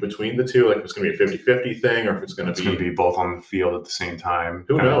action between the 2, like if it's going to be a 50-50 thing or if it's going to be both on the field at the same time.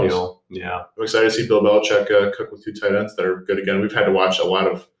 Who knows? Deal. Yeah. I'm excited to see Bill Belichick cook with 2 tight ends that are good again. We've had to watch a lot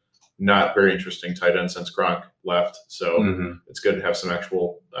of not very interesting tight ends since Gronk left, so it's good to have some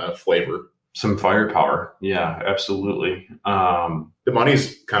actual flavor. Some firepower. Yeah, absolutely. The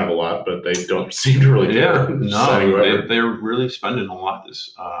money's kind of a lot, but they don't seem to really care. They're really spending a lot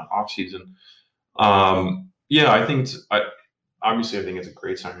this offseason. Yeah, obviously I think it's a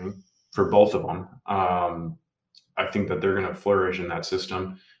great signing for both of them. I think that they're going to flourish in that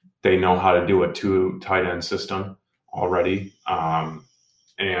system. They know how to do a 2 tight end system already.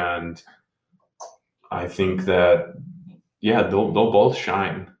 And I think that, yeah, they'll both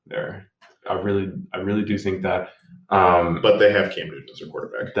shine there. I really do think that. But they have Cam Newton as their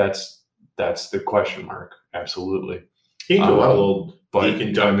quarterback. That's the question mark. Absolutely. He can do a lot of little dink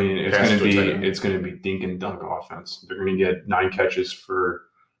and dunk. I mean, it's going to be dink and dunk offense. They're going to get 9 catches for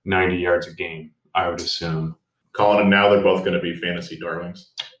 90 yards a game, I would assume. Calling them now, they're both going to be fantasy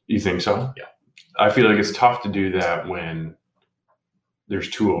darlings. You think so? Yeah. I feel like it's tough to do that when there's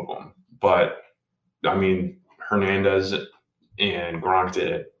 2 of them. But, I mean, Hernandez and Gronk did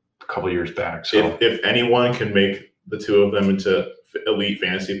it a couple of years back. So if anyone can make the 2 of them into elite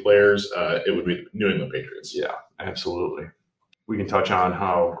fantasy players, it would be the New England Patriots. Yeah, absolutely. We can touch on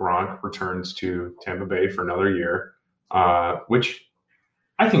how Gronk returns to Tampa Bay for another year, which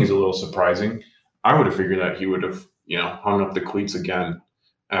I think is a little surprising. I would have figured that he would have, hung up the cleats again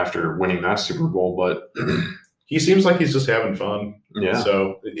after winning that Super Bowl, but he seems like he's just having fun. Yeah.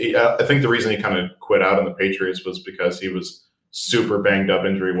 So I think the reason he kind of quit out on the Patriots was because he was super banged up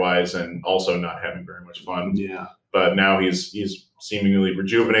injury-wise and also not having very much fun. Yeah. But now he's seemingly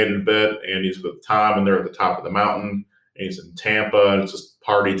rejuvenated a bit, and he's with Tom, and they're at the top of the mountain, and he's in Tampa, and it's just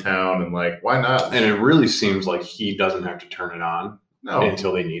party town, and why not? And it really seems like he doesn't have to turn it on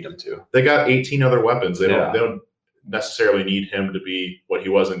until they need him to. They got 18 other weapons. They don't necessarily need him to be what he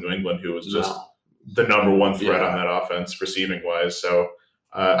was in New England, who was just the number 1 threat on that offense, receiving wise. So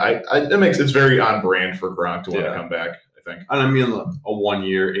it's very on brand for Gronk to want to come back, I think. And I mean, a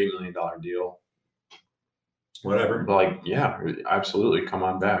 1-year, $8 million deal. Whatever. Absolutely. Come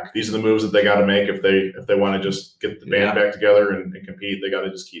on back. These are the moves that they got to make if they want to just get the band back together and compete. They got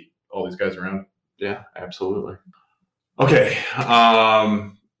to just keep all these guys around. Yeah, absolutely. Okay.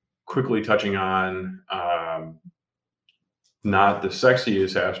 Quickly touching on not the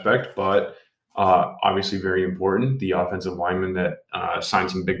sexiest aspect, but obviously very important, the offensive linemen that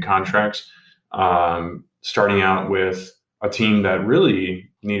signed some big contracts. Starting out with a team that really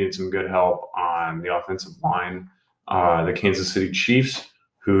needed some good help on the offensive line, the Kansas City Chiefs,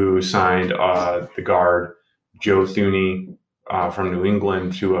 who signed the guard Joe Thuney from New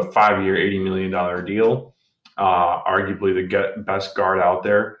England to a 5-year, $80 million deal. Arguably the best guard out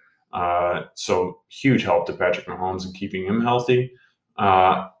there. So huge help to Patrick Mahomes in keeping him healthy.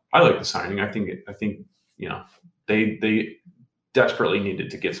 I like the signing. I think they desperately needed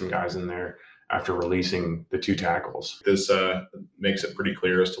to get some guys in there after releasing the 2 tackles. This makes it pretty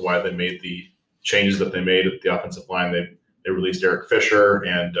clear as to why they made the changes that they made at the offensive line. They released Eric Fisher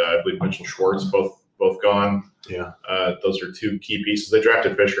and I believe Mitchell Schwartz, both gone. Yeah, those are 2 key pieces. They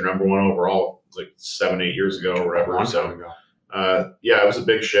drafted Fisher number 1 overall 7-8 years ago or whatever. It was a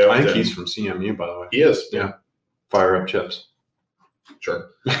big shift. I think he's from CMU, by the way. He is. Yeah. Fire up chips. Sure.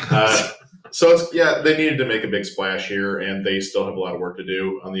 So they needed to make a big splash here, and they still have a lot of work to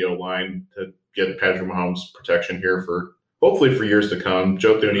do on the O-line to get Patrick Mahomes protection here hopefully for years to come.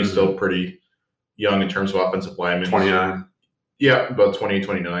 Joe Thuney's still pretty young in terms of offensive lineman. 29. Yeah, about 20,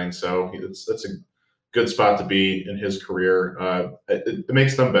 29. So that's a good spot to be in his career. It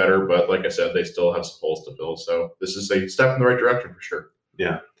makes them better, but like I said, they still have some holes to fill. So this is a step in the right direction for sure.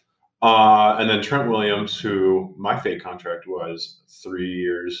 Yeah. And then Trent Williams, who my fake contract was 3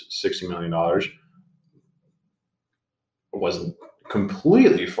 years, $60 million, wasn't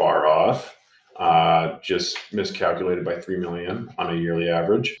completely far off. Just miscalculated by $3 million on a yearly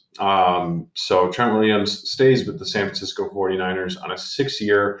average. So Trent Williams stays with the San Francisco 49ers on a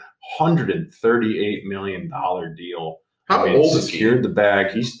 6-year, $138 million deal. How old is he? Secured the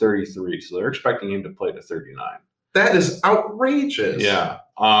bag. He's 33, so they're expecting him to play to 39. That is outrageous. Yeah.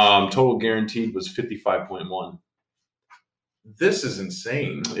 Total guaranteed was 55.1. This is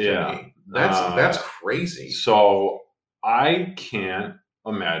insane. Yeah. That's crazy. So I can't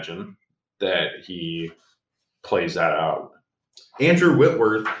imagine that he plays that out. Andrew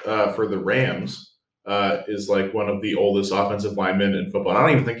Whitworth for the Rams is one of the oldest offensive linemen in football. I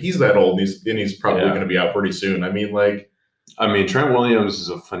don't even think he's that old, and he's probably going to be out pretty soon. I mean, Trent Williams is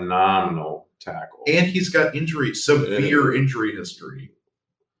a phenomenal tackle. And he's got severe injury history.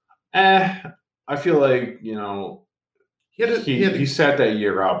 I feel like, he sat that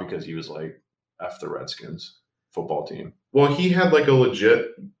year out because he was F the Redskins football team. Well, he had a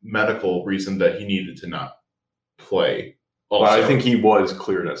legit medical reason that he needed to not play Also, But I think he was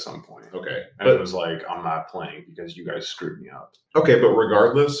cleared at some point. okay, And it was like, I'm not playing because you guys screwed me up. okay, but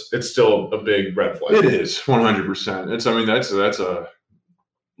regardless, it's still a big red flag. It is 100%. It's. I mean, that's a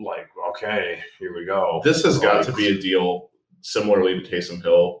like, okay, here we go. This has got to be a deal similarly to Taysom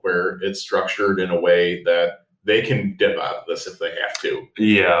Hill, where it's structured in a way that they can dip out of this if they have to.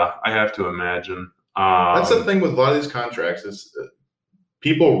 Yeah, I have to imagine. That's the thing with a lot of these contracts is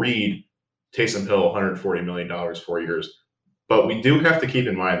people read Taysom Hill $140 million 4 years, but we do have to keep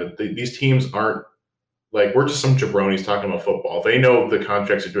in mind that these teams aren't like we're just some jabronis talking about football. They know the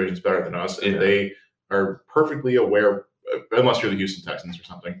contract situation is better than us, and they are perfectly aware, unless you're the Houston Texans or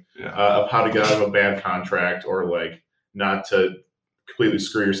something, of how to get out of a bad contract or like not to completely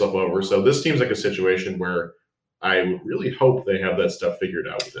screw yourself over. So this seems like a situation where I would really hope they have that stuff figured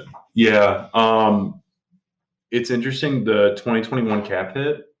out with it. Yeah. It's interesting. The 2021 cap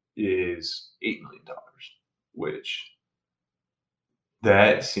hit is $8 million, which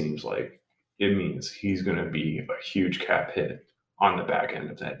that seems like it means he's going to be a huge cap hit on the back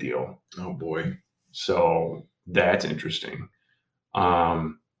end of that deal. Oh boy. So that's interesting.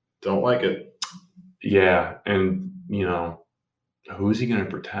 Don't like it. Yeah. And who's he going to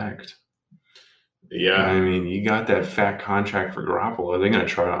protect? Yeah. I mean, you got that fat contract for Garoppolo. Are they going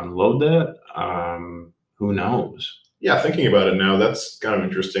to try to unload that? Who knows? Yeah, thinking about it now, that's kind of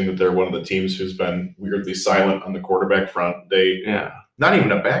interesting that they're one of the teams who's been weirdly silent on the quarterback front. Not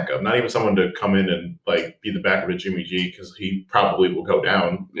even a backup, not even someone to come in and like be the backup of Jimmy G because he probably will go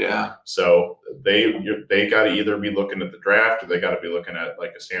down. Yeah. So they got to either be looking at the draft or they got to be looking at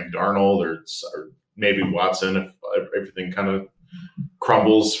like a Sam Darnold or maybe Watson if everything kind of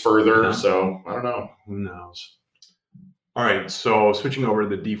crumbles further. Yeah. So I don't know. Who knows? All right. So switching over to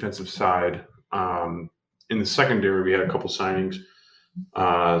the defensive side, in the secondary, we had a couple signings.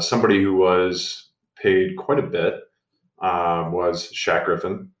 Somebody who was paid quite a bit was Shaq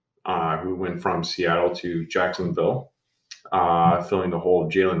Griffin, who went from Seattle to Jacksonville, filling the hole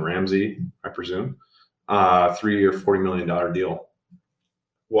of Jalen Ramsey, I presume. 3-year, $40 million deal.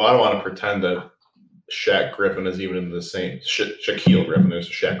 Well, I don't want to pretend that Shaq Griffin is even in the same Shaquille Griffin. There's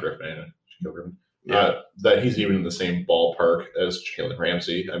a Shaq Griffin and Shaquille Griffin. Yeah. That he's even in the same ballpark as Jalen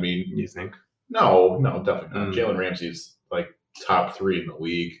Ramsey. I mean, you think? No, definitely not. Jalen Ramsey is like top 3 in the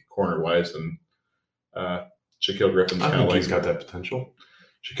league corner wise, and Shaquille Griffin's kind of like he's got that potential.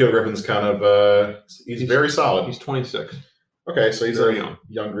 Shaquille Griffin's kind of he's very solid. He's 26. Okay, so he's very a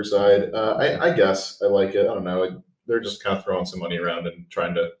younger side. I guess I like it. I don't know. They're just kind of throwing some money around and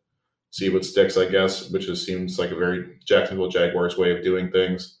trying to see what sticks, I guess, which just seems like a very Jacksonville Jaguars way of doing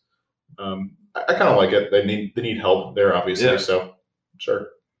things. I kind of like it. They need help there, obviously. Yeah. So sure.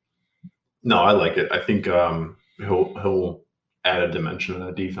 No, I like it. I think he'll add a dimension to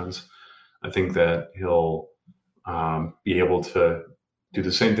that defense. I think that he'll be able to do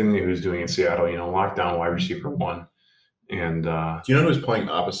the same thing that he was doing in Seattle. Lock down wide receiver 1. And do you know who's playing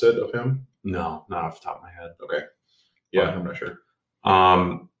opposite of him? No, not off the top of my head. Okay. Yeah, I'm not sure.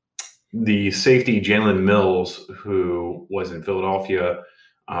 The safety Jalen Mills, who was in Philadelphia,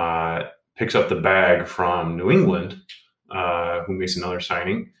 picks up the bag from New England, who makes another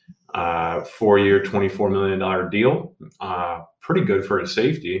signing. 4-year, $24 million deal. Pretty good for a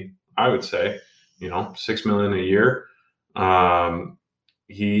safety, I would say. $6 million a year. I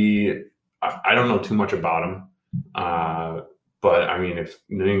don't know too much about him, but I mean, if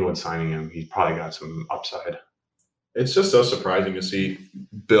New England's signing him, he's probably got some upside. It's just so surprising to see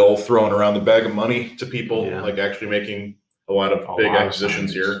Bill throwing around the bag of money to people, like actually making a lot of big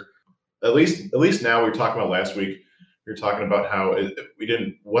acquisitions here. At least now we're talking about last week. You're talking about how we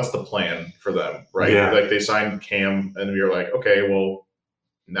didn't. What's the plan for them, right? Yeah. Like they signed Cam, and we were like, okay, well,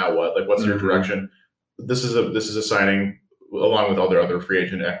 now what? Like, what's your direction? This is a signing along with all their other free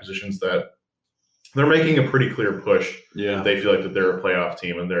agent acquisitions that they're making a pretty clear push. Yeah, they feel like that they're a playoff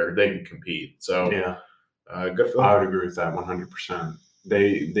team and they can compete. So yeah, good for them. I would agree with that 100%.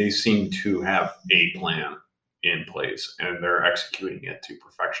 They seem to have a plan in place and they're executing it to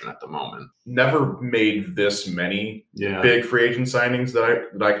perfection at the moment. Never made this many big free agent signings that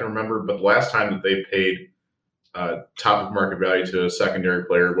I can remember, but the last time that they paid top of market value to a secondary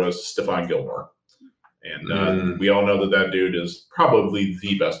player was Stephon Gilmore. And we all know that dude is probably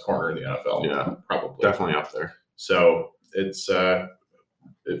the best corner in the NFL. Yeah, probably. Definitely up there. So it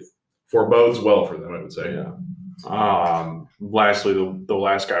forebodes well for them, I would say. Yeah. Lastly, the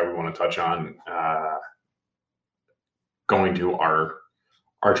last guy we want to touch on, going to our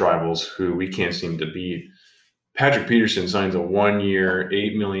rivals who we can't seem to beat. Patrick Peterson signs a 1-year,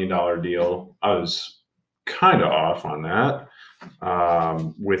 $8 million deal. I was kind of off on that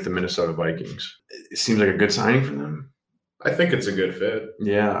with the Minnesota Vikings. It seems like a good signing for them. I think it's a good fit.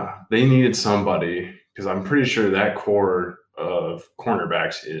 Yeah, they needed somebody because I'm pretty sure that core of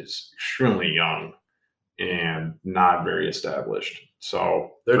cornerbacks is extremely young and not very established.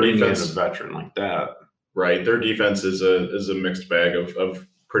 So Their bringing in a defense, veteran like that, right? Their defense is a mixed bag of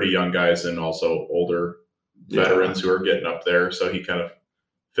pretty young guys and also older veterans who are getting up there. So he kind of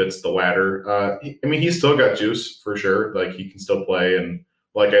fits the latter. I mean, he's still got juice for sure. Like he can still play. And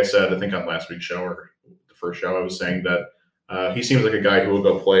like I said, I think on last week's show or the first show, I was saying that he seems like a guy who will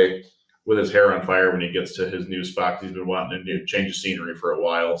go play with his hair on fire when he gets to his new spot. He's been wanting to change of scenery for a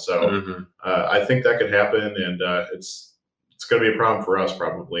while. So I think that could happen. And it's going to be a problem for us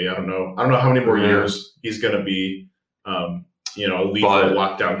probably. I don't know how many more years he's going to be, a lethal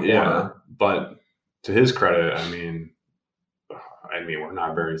lockdown corner. Yeah, but to his credit, I mean, we're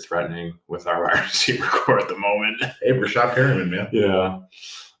not very threatening with our wide receiver core at the moment. Hey, Rashad Perriman, man. Yeah.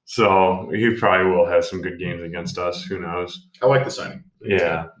 So he probably will have some good games against us. Who knows? I like the signing.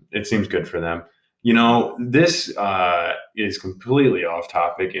 Yeah, it seems good for them. This is completely off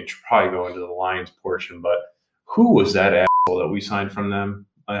topic and should probably go into the Lions portion, but who was that asshole that we signed from them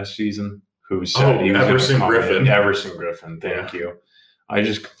last season? Who said he was Everson Griffin. Everson Griffin, thank you. I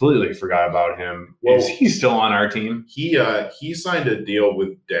just completely forgot about him. Well, is he still on our team? He signed a deal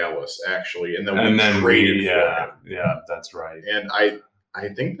with Dallas actually, and then we traded for him. Yeah, that's right. And I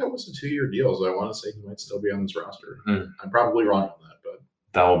think that was a 2-year deal, so I want to say he might still be on this roster. I'm probably wrong on that, but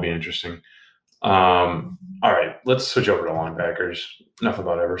that will be interesting. All right, let's switch over to linebackers. Enough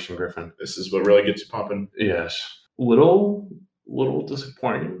about Everson Griffin. This is what really gets you pumping. Yes, little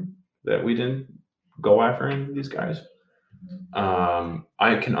disappointing that we didn't go after any of these guys.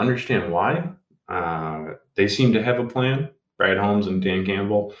 I can understand why. They seem to have a plan, Brad Holmes and Dan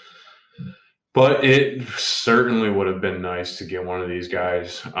Campbell. But it certainly would have been nice to get one of these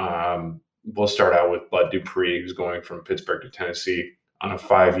guys. We'll start out with Bud Dupree, who's going from Pittsburgh to Tennessee on a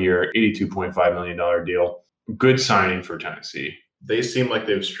 5-year, $82.5 million deal. Good signing for Tennessee. They seem like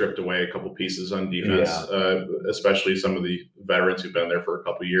they've stripped away a couple pieces on defense, especially some of the veterans who've been there for a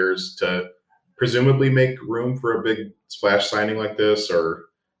couple years to presumably make room for a big splash signing like this or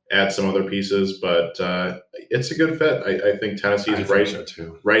add some other pieces. But it's a good fit. I think Tennessee's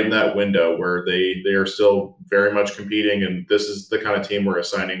right in that window where they are still very much competing. And this is the kind of team where a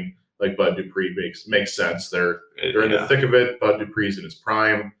signing like Bud Dupree makes sense. They're in the thick of it. Bud Dupree's in his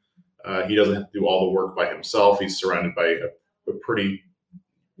prime. He doesn't have to do all the work by himself. He's surrounded by a pretty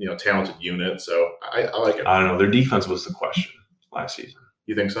talented unit. So I like it. I don't know. Their defense was the question last season.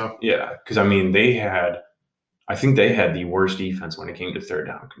 You think so? Yeah, because I think they had the worst defense when it came to third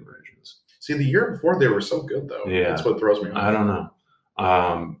down conversions. See, the year before they were so good though. Yeah, that's what throws me off. I don't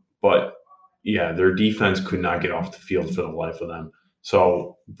know, but yeah, their defense could not get off the field for the life of them.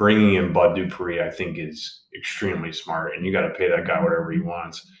 So bringing in Bud Dupree, I think, is extremely smart, and you got to pay that guy whatever he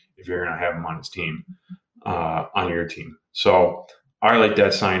wants if you're going to have him on his team, on your team. So I like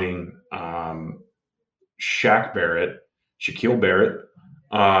that signing. Shaquille Barrett.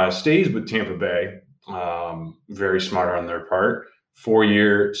 Stays with Tampa Bay. Very smart on their part.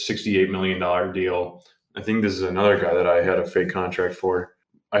 4-year, $68 million deal. I think this is another guy that I had a fake contract for.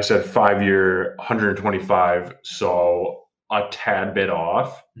 I said 5-year, 125, so a tad bit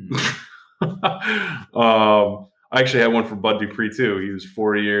off. I actually had one for Bud Dupree too. He was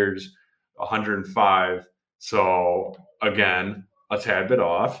 4 years, 105, so again, a tad bit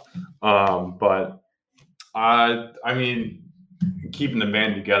off. But I mean, keeping the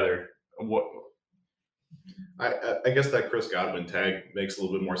band together. I guess that Chris Godwin tag makes a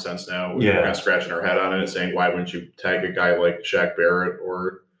little bit more sense now. We're kind of scratching our head on it and saying, why wouldn't you tag a guy like Shaq Barrett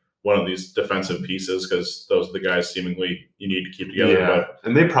or one of these defensive pieces? Because those are the guys seemingly you need to keep together. Yeah,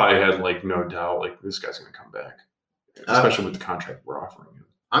 and they probably had no doubt this guy's going to come back, especially with the contract we're offering him.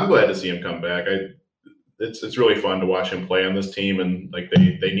 I'm glad to see him come back. It's really fun to watch him play on this team, and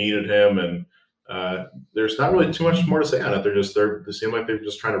they needed him, and there's not really too much more to say on it. They seem like they're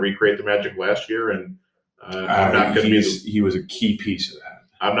just trying to recreate the magic last year, and I'm not going to be. He was a key piece of that.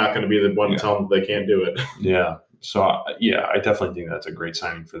 I'm not going to be the one to tell them they can't do it. Yeah. So I definitely think that's a great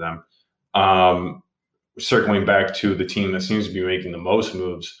signing for them. Circling back to the team that seems to be making the most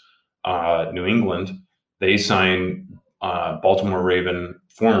moves, New England. They signed former Baltimore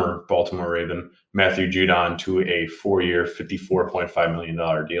Raven Matthew Judon to a 4-year, $54.5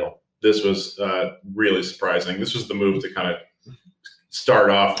 million deal. This was really surprising. This was the move to kind of start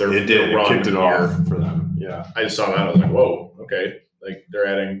off their run. It kicked it off for them. Yeah. I just saw that. I was like, whoa, okay. Like they're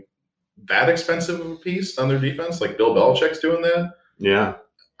adding that expensive of a piece on their defense. Like Bill Belichick's doing that. Yeah.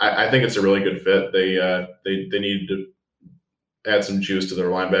 I think it's a really good fit. They needed to add some juice to their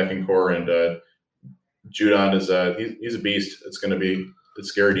linebacking core, and Judon is he's a beast. It's going to be a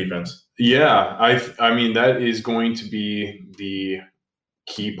scary defense. Yeah, I mean that is going to be the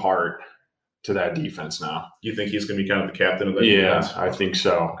key part to that defense now. You think he's going to be kind of the captain of that defense? Yeah, I think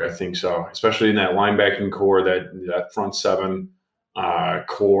so. Okay. I think so, especially in that linebacking core, that front seven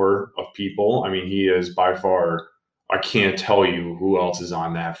core of people. I mean, he is by far. I can't tell you who else is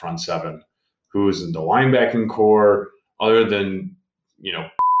on that front seven, who is in the linebacking core, other than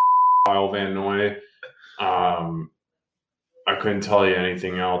Kyle Van Noy. I couldn't tell you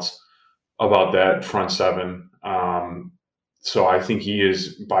anything else about that front seven. So I think he is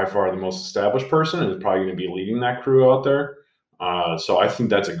by far the most established person and is probably going to be leading that crew out there. So I think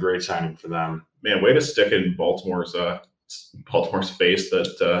that's a great signing for them. Man, way to stick in Baltimore's face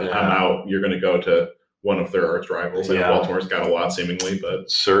that I'm out. You're going to go to one of their arch rivals. I know Baltimore's got a lot seemingly, but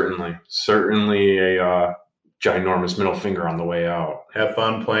certainly a ginormous middle finger on the way out. Have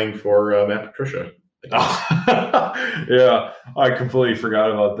fun playing for Matt Patricia. Yeah, I completely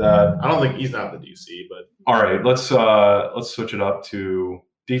forgot about that. I don't think he's not the DC, but all right, let's switch it up to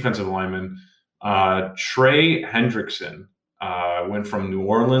defensive lineman. Trey Hendrickson went from New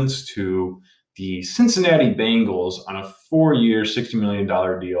Orleans to the Cincinnati Bengals on a 4-year, $60 million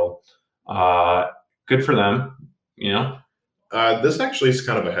deal. Good for them, This actually is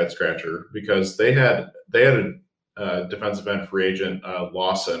kind of a head scratcher because they had a defensive end free agent,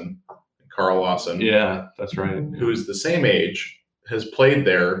 Carl Lawson. Yeah, that's right. Who is the same age, has played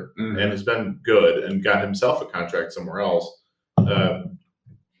there and has been good and got himself a contract somewhere else.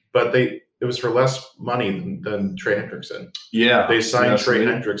 But it was for less money than Trey Hendrickson. Yeah. They signed Trey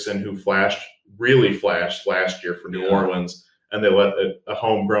Hendrickson, who really flashed last year for New Orleans, and they let a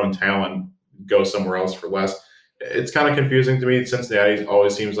homegrown talent go somewhere else for less. It's kind of confusing to me. Cincinnati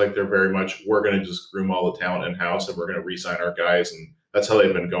always seems like they're very much, we're going to just groom all the talent in-house and we're going to re-sign our guys, and that's how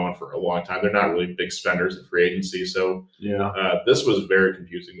they've been going for a long time. They're not really big spenders in free agency. So this was a very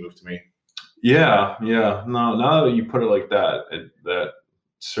confusing move to me. Yeah. No, now that you put it like that, that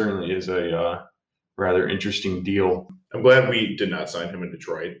certainly is a rather interesting deal. I'm glad we did not sign him in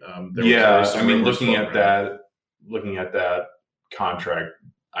Detroit. I mean, looking at that contract,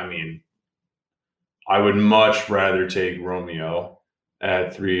 I mean, I would much rather take Romeo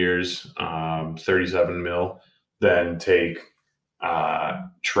at 3 years, $37 million, than take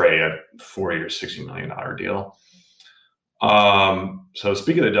Trey at 4 years, $60 million deal. So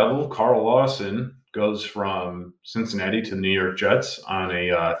speaking of the devil, Carl Lawson goes from Cincinnati to the New York Jets on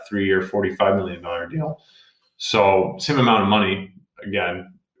a 3-year, $45 million deal. So same amount of money.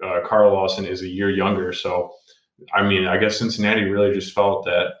 Again, Carl Lawson is a year younger. So, I mean, I guess Cincinnati really just felt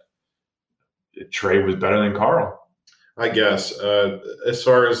that Trey was better than Carl. I guess. As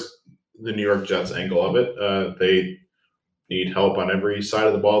far as the New York Jets angle of it, they need help on every side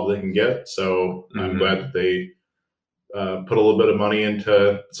of the ball they can get. So I'm glad that they put a little bit of money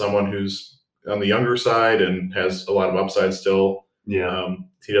into someone who's on the younger side and has a lot of upside still. Yeah.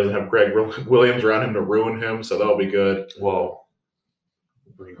 He doesn't have Greg Williams around him to ruin him, so that'll be good. Well,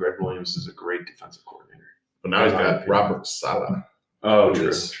 I mean, Greg Williams is a great defensive coordinator. But now he's got Robert Saleh. Oh,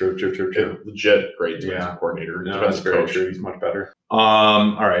 true. Legit great defensive coordinator. No, that's very true. He's much better.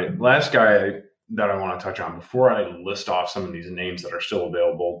 All right. Last guy that I want to touch on before I list off some of these names that are still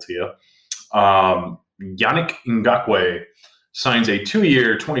available to you. Yannick Ngakoue signs a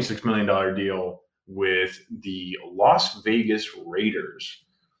 2-year, $26 million deal with the Las Vegas Raiders.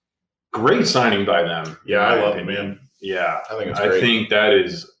 Great signing by them. Yeah, I love it, man. Yeah, I think it's great. I think that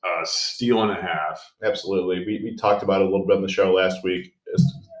is a steal and a half. Absolutely. We talked about it a little bit on the show last week in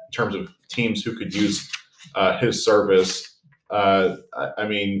terms of teams who could use his service. I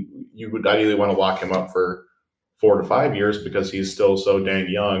mean, you would ideally want to lock him up for 4 to 5 years because he's still so dang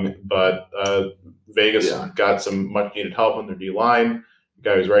young. But Vegas got some much needed help on their D line. The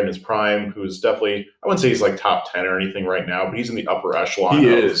guy who's right in his prime, who's definitely, I wouldn't say he's like top 10 or anything right now, but he's in the upper echelon. He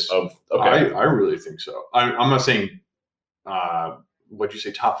is. Okay. I really think so. I'm not saying, what'd you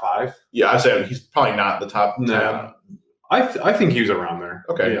say, top 5? Yeah, I'd say he's probably not the top 10. No. I think he was around there.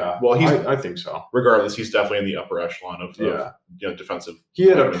 Okay. Yeah. Well, I think so. Regardless, he's definitely in the upper echelon of defensive. He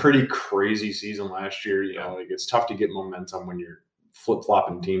had a pretty crazy season last year. Like it's tough to get momentum when you're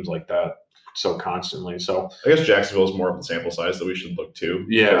flip-flopping teams like that so constantly. So I guess Jacksonville is more of the sample size that we should look to.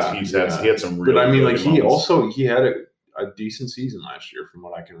 Yeah. He had some really But I mean, like moments. he had a decent season last year from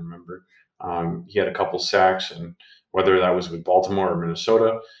what I can remember. He had a couple sacks, and whether that was with Baltimore or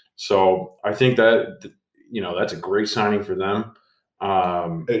Minnesota. So I think that that's a great signing for them.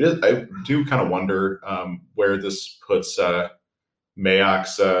 It is. I do kind of wonder where this puts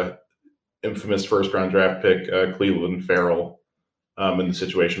Mayock's infamous first-round draft pick, Cleveland Farrell. in the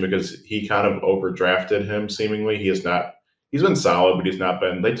situation because he kind of overdrafted him. Seemingly, he has not. He's been solid, but he's not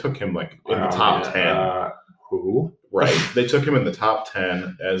been. They took him like in the top 10. Who? Right. They took him in the top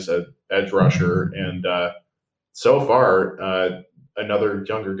 10 as an edge rusher, and so far, another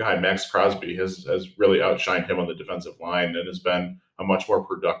younger guy, Max Crosby, has really outshined him on the defensive line and has been a much more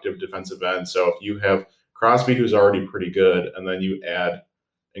productive defensive end. So if you have Crosby, who's already pretty good, and then you add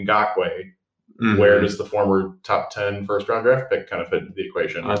Ngakoue, where does the former top 10 first-round draft pick kind of fit into the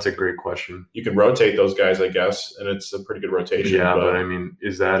equation? That's a great question. You can rotate those guys, I guess, and it's a pretty good rotation. Yeah, but I mean,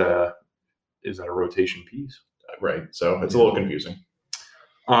 is that a rotation piece? Right. So it's a little confusing.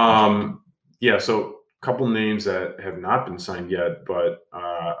 Yeah, so a couple names that have not been signed yet, but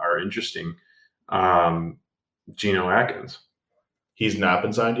are interesting. Geno Atkins. He's not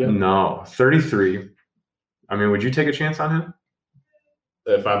been signed yet? No, 33. I mean, would you take a chance on him?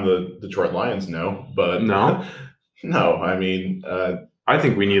 If I'm the Detroit Lions, no. But no. I mean, I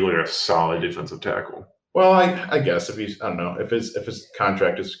think we need like a solid defensive tackle. Well, I guess if he's, I don't know, if his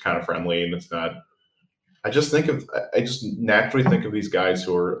contract is kind of friendly and it's not. I just naturally think of these guys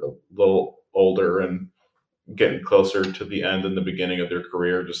who are a little older and getting closer to the end and the beginning of their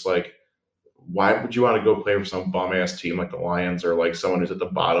career. Just like, why would you want to go play for some bum ass team like the Lions or like someone who's at the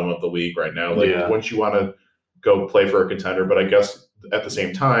bottom of the league right now? Like, wouldn't you want to go play for a contender? But I guess at the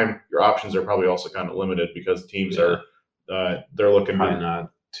same time, your options are probably also kind of limited because teams are they're looking probably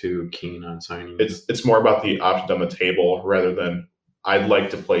not too keen on signing. It's more about the options on the table rather than I'd like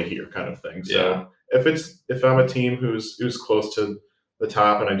to play here kind of thing. So if I'm a team who's close to the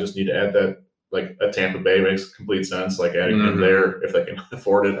top and I just need to add that, like a Tampa Bay makes complete sense, like adding him there if they can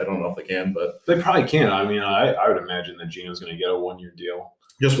afford it. I don't know if they can, but they probably can. I mean, I would imagine that Geno's going to get a 1-year deal.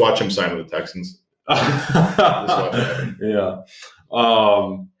 Just watch him sign with the Texans. Yeah.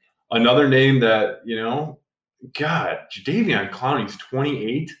 Another name that, God, Jadeveon Clowney's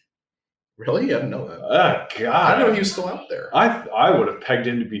 28. Really? I didn't know that. God. I didn't know he was still out there. I would have pegged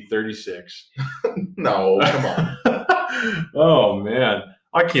him to be 36. No, come on. Oh, man.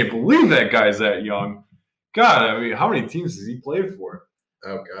 I can't believe that guy's that young. God, I mean, how many teams has he played for?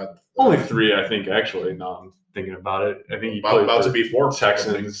 Oh, God. Only 3, I think, actually. No, I'm thinking about it. I think he played about to be 4.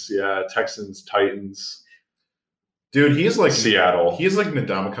 Texans. Yeah, Texans, Titans. Dude, he's like Seattle. He's like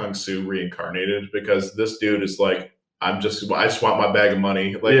Ndamukong Suh reincarnated because this dude is like, I just want my bag of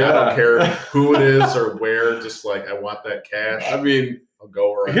money. Like, I don't care who it is or where. Just like, I want that cash. I mean, I'll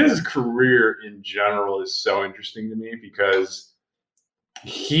go where his career in general is so interesting to me because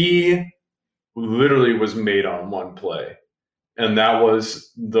he literally was made on one play. And that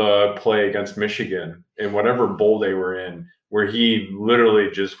was the play against Michigan in whatever bowl they were in, where he literally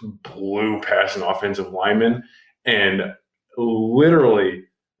just blew past an offensive lineman and literally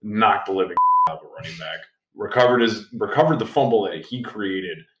knocked the living out of a running back. Recovered the fumble that he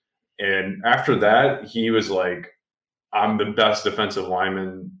created. And after that, he was like, I'm the best defensive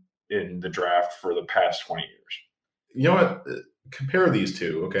lineman in the draft for the past 20 years. You know what? Compare these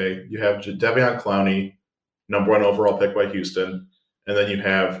two, okay? You have Jadeveon Clowney, number 1 overall pick by Houston, and then you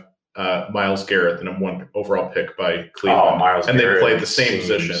have Myles Garrett, the number 1 overall pick by Cleveland. Oh, Myles and Garrett they played the same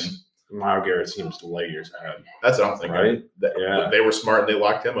position. Myles Garrett seems light years ahead. That's what I'm thinking. Right? They were smart. They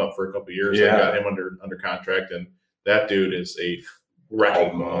locked him up for a couple of years. Yeah. They got him under contract, and that dude is a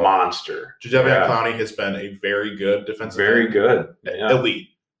wrecking monster. Jadeveon Clowney has been a very good defensive good. Elite.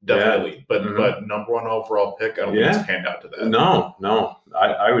 Definitely. But number 1 overall pick, I don't think it's panned out to that. No.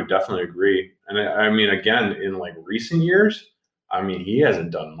 I would definitely agree. And I mean, again, in like recent years, I mean, he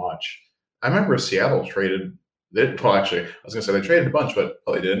hasn't done much. I remember Seattle traded. Actually, I was going to say they traded a bunch, but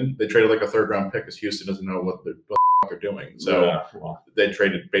they didn't. They traded like a 3rd-round pick because Houston doesn't know what they're doing. So they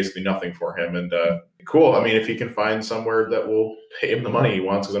traded basically nothing for him. And cool. I mean, if he can find somewhere that will pay him the money he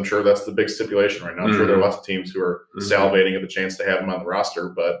wants, because I'm sure that's the big stipulation right now. I'm sure there are lots of teams who are salivating at the chance to have him on the roster,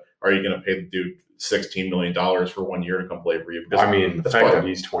 but are you going to pay the dude $16 million for 1 year to come play for you? Because, I mean, the fact that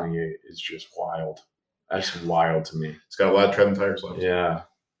he's 28 is just wild. That's wild to me. He's got a lot of treading tires left. Yeah.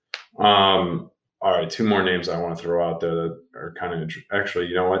 All right, 2 more names I want to throw out there that are kind of actually,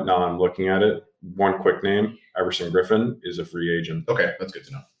 you know what? Now I'm looking at it. One quick name: Everson Griffin is a free agent. Okay, that's good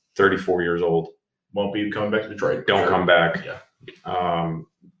to know. 34 years old. Won't be coming back to Detroit. Don't come back. Yeah.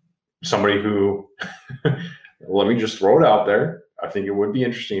 Somebody who, let me just throw it out there. I think it would be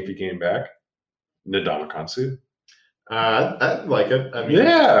interesting if he came back. Ndamukong Suh. I like it. I mean,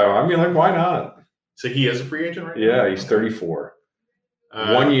 like, why not? So he is a free agent right now? Yeah, he's 34.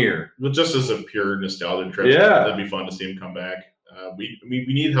 1 year. Well, just as a pure nostalgia trip, that'd be fun to see him come back. We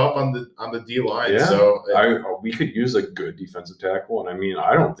need help on the D line. Yeah. So we could use a good defensive tackle, and I mean,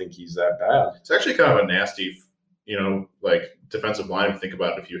 I don't think he's that bad. It's actually kind of a nasty like defensive line. Think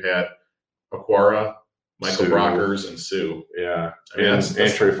about it, if you had Aquara, Michael Sue. Brockers, and Sue. Yeah. I mean,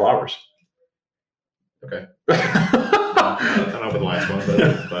 And Trey Flowers. Okay. I don't know about the last one,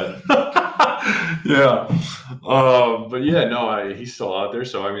 but yeah. But yeah, no, he's still out there.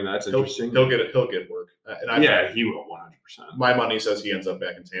 So, I mean, that's interesting. He'll get it. He'll get work. Yeah, he will 100%. My money says he ends up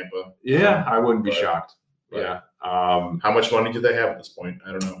back in Tampa. Yeah, I wouldn't be shocked. Yeah. How much money do they have at this point?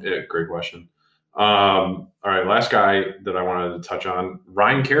 I don't know. Yeah, great question. All right, last guy that I wanted to touch on,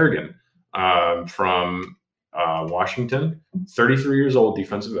 Ryan Kerrigan from Washington, 33 years old,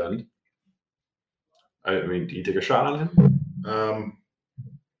 defensive end. I mean, do you take a shot on him?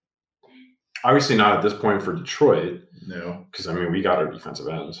 Obviously not at this point for Detroit. No. Because, I mean, we got our defensive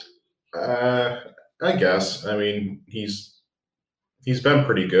ends. I guess. I mean, he's been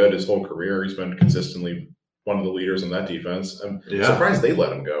pretty good his whole career. He's been consistently one of the leaders in that defense. I'm surprised they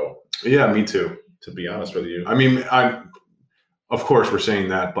let him go. Yeah, me too. To be honest with you. I mean, of course we're saying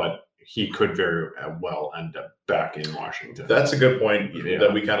that, but he could very well end up back in Washington. That's a good point. Yeah.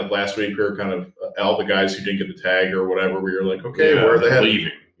 That we kind of last week we were kind of all the guys who didn't get the tag or whatever. We were like, okay, where are they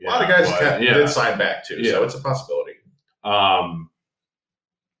leaving? A lot of guys did sign back too, so it's a possibility. But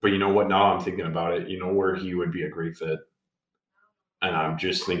you know what? Now I'm thinking about it. You know where he would be a great fit, and I'm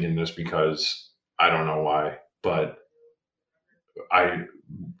just thinking this because I don't know why, but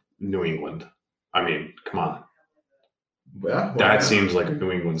New England. I mean, come on. Yeah, that seems like a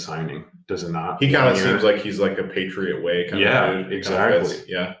New England signing, does it not? He kind of seems like he's like a Patriot way kind of dude. Exactly.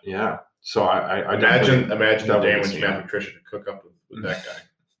 Yeah. So I imagine the damage Matt Patricia could cook up with that guy.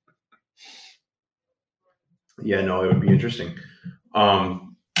 Yeah, no, it would be interesting.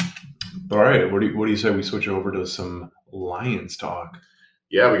 All right, what do you say we switch over to some Lions talk?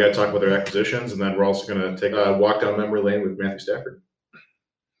 Yeah, we got to talk about their acquisitions, and then we're also going to take a walk down memory lane with Matthew Stafford.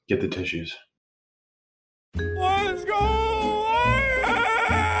 Get the tissues. Let's go Lions!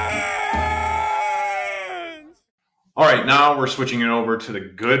 All right, now we're switching it over to the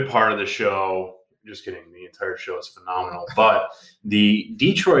good part of the show. Just kidding, the entire show is phenomenal. But the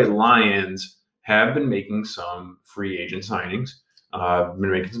Detroit Lions have been making some free agent signings,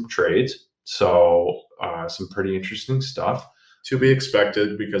 been making some trades. So some pretty interesting stuff. To be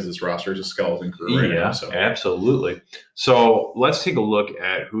expected because this roster is a skeleton crew right now. So. Absolutely. So let's take a look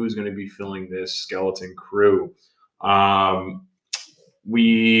at who's going to be filling this skeleton crew.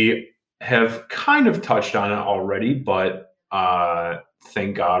 We have kind of touched on it already, but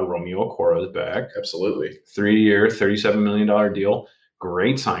thank God Romeo Okwara is back. Absolutely. 3-year, $37 million deal.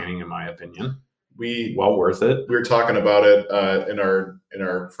 Great signing, in my opinion. Well worth it. We were talking about it in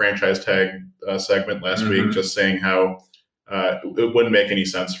our franchise tag segment last week, just saying how it wouldn't make any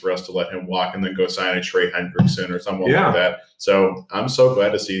sense for us to let him walk and then go sign a Trey Hendrickson or someone like that. So I'm so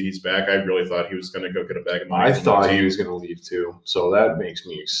glad to see he's back. I really thought he was going to go get a bag of money. I thought he was going to leave too. So that makes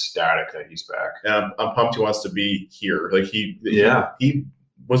me ecstatic that he's back. And I'm pumped he wants to be here. Like he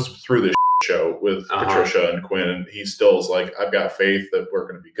was through this show with Patricia and Quinn, and he still is like, I've got faith that we're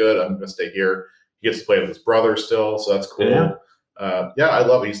going to be good. I'm going to stay here. He gets to play with his brother still, so that's cool. I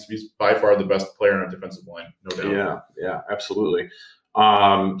love it. He's by far the best player on our defensive line, no doubt. Yeah, absolutely.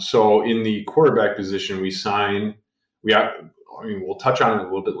 So in the quarterback position, we'll touch on it a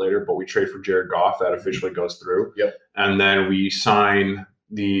little bit later, but we trade for Jared Goff. That officially goes through. Yep. And then we sign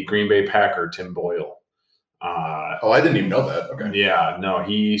the Green Bay Packer, Tim Boyle. I didn't even know that. Okay. Yeah, no,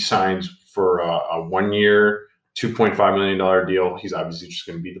 he signs for a 1-year, $2.5 million deal. He's obviously just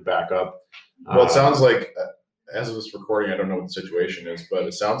going to be the backup. Well, it sounds like, as of this recording, I don't know what the situation is, but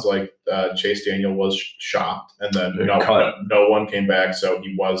it sounds like Chase Daniel was shopped, and then no one came back, so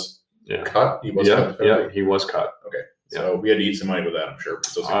he was cut. He was cut. Yeah, he was cut. Okay, so we had to eat some money with that, I'm sure.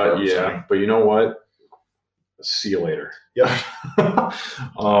 But you know what? See you later. Yeah.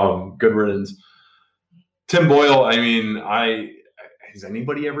 Good riddance. Tim Boyle, I mean, has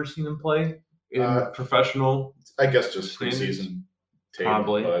anybody ever seen him play in professional? I guess just preseason tape.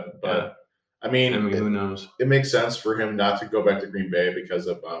 Probably. But I mean, who knows? It makes sense for him not to go back to Green Bay because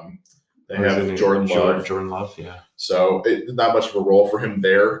of they have Jordan Love. Jordan Love, yeah. So not much of a role for him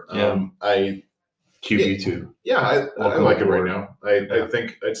there. QB2. Yeah, I like it right now. I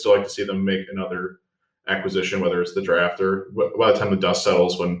think I'd still like to see them make another acquisition, whether it's the draft or by the time the dust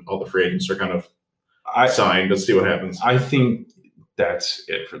settles, when all the free agents are kind of signed. Let's see what happens. I think that's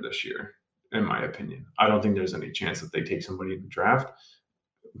it for this year, in my opinion. I don't think there's any chance that they take somebody in the draft.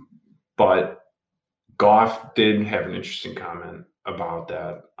 But Goff did have an interesting comment about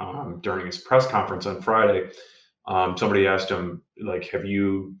that during his press conference on Friday. Somebody asked him, like, have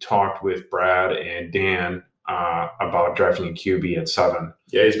you talked with Brad and Dan about drafting a QB at 7.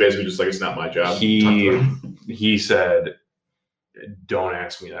 Yeah, he's basically just like, it's not my job. He said, don't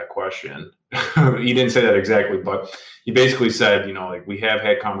ask me that question. He didn't say that exactly, but he basically said, like, we have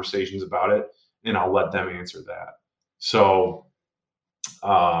had conversations about it, and I'll let them answer that. So,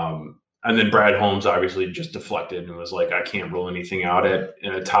 and then Brad Holmes obviously just deflected and was like, I can't rule anything out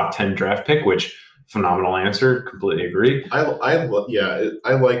in a top 10 draft pick, which phenomenal answer. Completely agree. I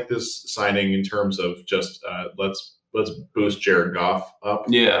like this signing in terms of just let's boost Jared Goff up.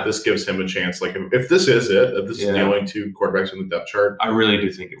 Yeah. This gives him a chance. Like, if this is it, if this is the only 2 quarterbacks in the depth chart, I really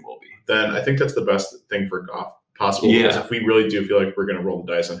do think it will be. Then I think that's the best thing for Goff possible. Yeah. Because if we really do feel like we're going to roll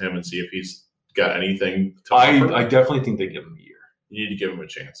the dice on him and see if he's got anything to offer, I definitely think they give him a year. You need to give him a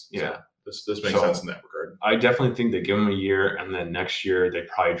chance. Yeah. So this makes sense in that regard. I definitely think they give him a year, and then next year they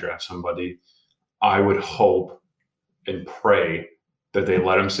probably draft somebody. I would hope and pray that they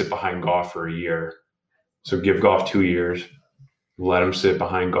let him sit behind Goff for a year. So give Goff 2 years, let him sit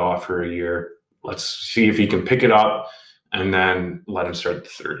behind Goff for a year. Let's see if he can pick it up, and then let him start the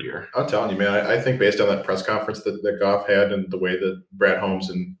 3rd year. I'm telling you, man, I think based on that press conference that Goff had and the way that Brad Holmes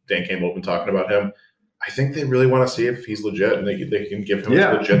and Dan Campbell have been talking about him, I think they really want to see if he's legit and they can give him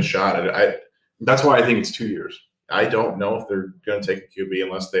a legit shot. That's why I think it's 2 years. I don't know if they're going to take a QB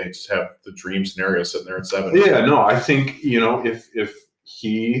unless they just have the dream scenario sitting there at 7. Yeah, no, I think, if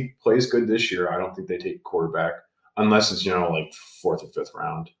he plays good this year, I don't think they take a quarterback unless it's, like 4th or 5th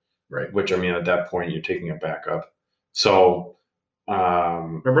round. Right. Which, at that point, you're taking a backup. So,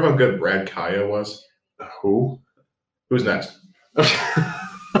 remember how good Brad Kaya was? Who? Who's next?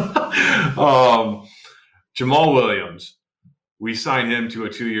 Jamal Williams. We signed him to a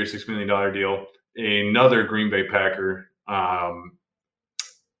 2-year, $6 million deal. Another Green Bay Packer. I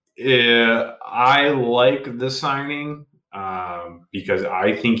like the signing because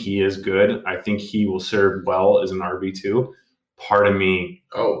I think he is good. I think he will serve well as an RB2. Part of me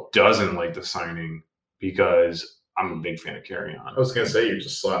doesn't like the signing because I'm a big fan of Kerryon. I was going to say you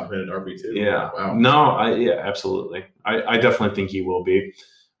just slot him in at RB2. Yeah. Wow. No, absolutely. I definitely think he will be.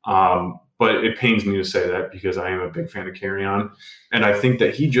 But it pains me to say that because I am a big fan of Kerryon. And I think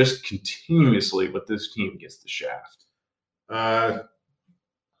that he just continuously with this team gets the shaft. I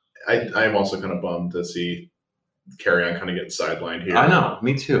am also kind of bummed to see Kerryon kind of getting sidelined here. I know,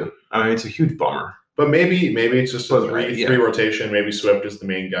 me too. It's a huge bummer. But maybe it's just a three rotation. Maybe Swift is the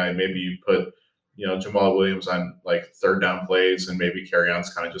main guy. Maybe you put Jamal Williams on like 3rd down plays, and maybe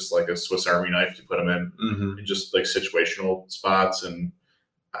Kerryon's kind of just like a Swiss Army knife to put him in just like situational spots. And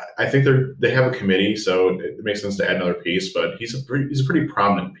I think they have a committee, so it makes sense to add another piece. But he's a pretty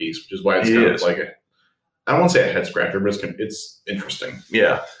prominent piece, which is why it's kind of like I don't want to say a head scratcher, but it's interesting.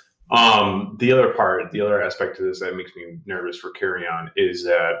 Yeah. The other aspect to this that makes me nervous for Kerryon is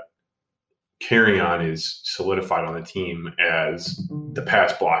that Kerryon is solidified on the team as the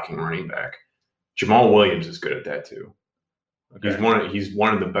pass blocking running back. Jamal Williams is good at that too. Okay. He's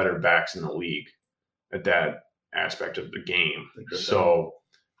one of the better backs in the league at that aspect of the game. So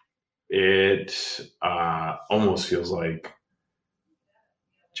it almost feels like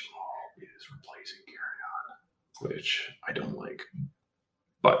Jamal is replacing Kerryon, which I don't like,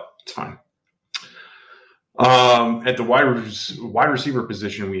 but it's fine. At the wide receiver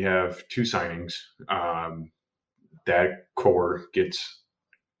position, we have 2 signings. That core gets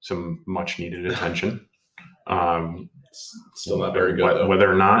some much needed attention. Still not very good, whether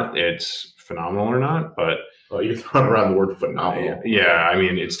or not it's phenomenal or not, but you're throwing around the word phenomenal. Yeah,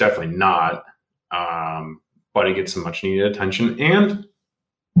 it's definitely not. But it gets some much needed attention and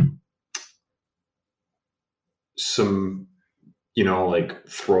some, like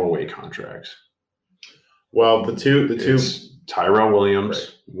throwaway contracts. Well, the two Tyrell Williams,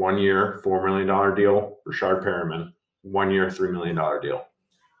 right. 1 year, $4 million deal. Rashard Perriman, 1 year, $3 million deal.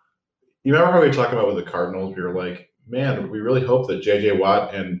 You remember how we were talking about with the Cardinals? We were like, man, we really hope that J.J.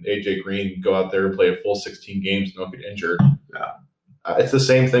 Watt and A.J. Green go out there and play a full 16 games and don't get injured. Yeah. It's the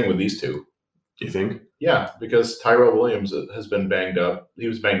same thing with these two. You think? Yeah, because Tyrell Williams has been banged up. He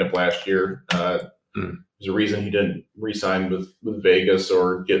was banged up last year. There's a reason he didn't re-sign with Vegas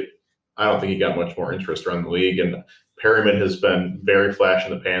or get – I don't think he got much more interest around the league. And Perriman has been very flash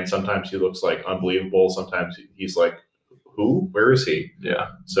in the pan. Sometimes he looks like unbelievable. Sometimes he's like, who? Where is he? Yeah.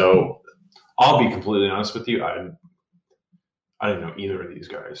 So I'll be completely honest with you. I didn't know either of these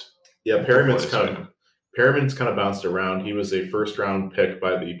guys. Yeah, Perriman's kind of bounced around. He was a first-round pick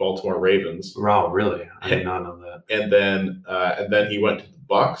by the Baltimore Ravens. Wow, really? I did not know that. And then he went to the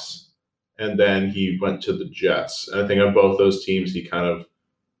Bucs, and then he went to the Jets. And I think on both those teams,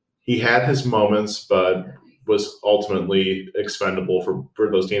 he had his moments, but was ultimately expendable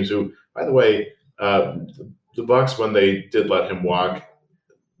for those teams who, by the way, the Bucs, when they did let him walk,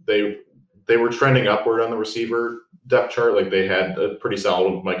 they were trending upward on the receiver depth chart. Like they had a pretty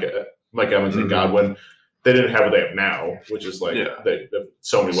solid Mike Evans and Godwin. They didn't have what they have now, which is like they have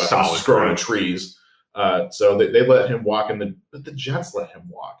so many weapons just growing in trees. So they let him walk, but the Jets let him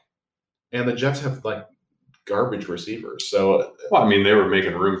walk, and the Jets have like garbage receivers. So well, I mean, they were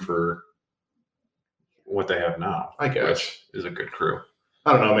making room for what they have now, I guess, which is a good crew.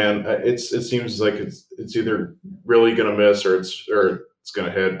 I don't know, man. It seems like it's either really gonna miss or it's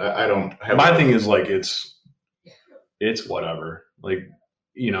gonna hit. I don't have. My thing is like it's whatever. Like,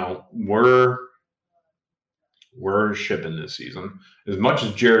 you know, we're shipping this season. As much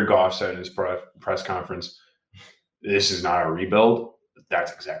as Jared Goff said in his press conference, this is not a rebuild.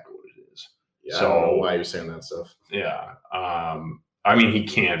 That's exactly what it is. Yeah, so, I don't know why you're saying that stuff. Yeah. I mean, he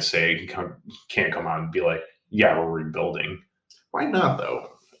can't can't come out and be like, yeah, we're rebuilding. Why not, though?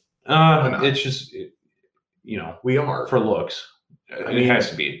 Why not? It's just, you know, we are for looks. It has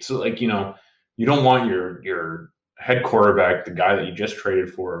to be. So, like, you know, you don't want your head quarterback, the guy that you just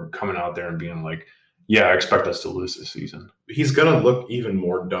traded for, coming out there and being like, yeah, I expect us to lose this season. He's going to look even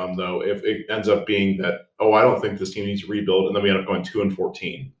more dumb, though, if it ends up being that, oh, I don't think this team needs to rebuild, and then we end up going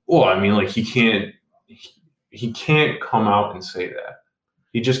 2-14. Well, I mean, like, he can't come out and say that.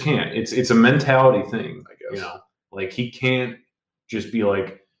 He just can't. It's a mentality thing, I guess. You know, like, he can't just be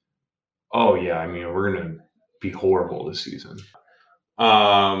like, oh, yeah, I mean, we're going to be horrible this season.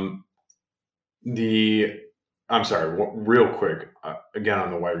 I'm sorry, real quick, again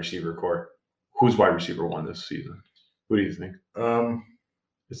on the wide receiver core. Who's wide receiver 1 this season? Who do you think?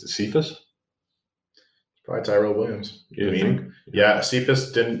 Is it Cephas? Probably Tyrell Williams. You think? Yeah,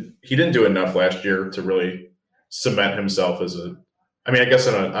 Cephas didn't do enough last year to really cement himself as a. I mean, I guess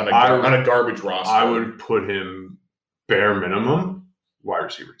on a garbage roster. I would put him bare minimum wide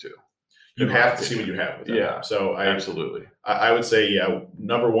receiver 2. You have to see what you have with him. Yeah. So absolutely. I would say, yeah,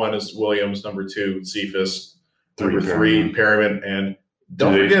 number 1 is Williams, number 2, Cephas, number 3, Perriman, and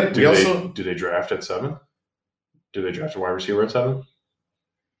don't forget, do they draft at 7? Do they draft a wide receiver at 7?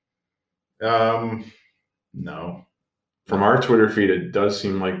 No. From our Twitter feed, it does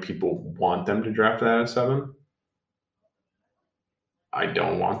seem like people want them to draft that at 7. I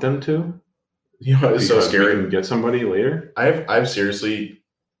don't want them to. You know, it's so scary. We can get somebody later. I've seriously.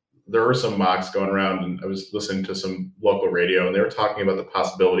 There were some mocks going around, and I was listening to some local radio, and they were talking about the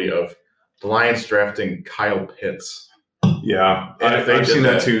possibility of the Lions drafting Kyle Pitts. Yeah, I've seen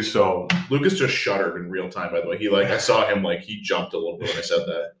that too. So Lucas just shuddered in real time. By the way, I saw him he jumped a little bit when I said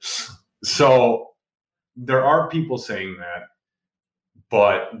that. So there are people saying that,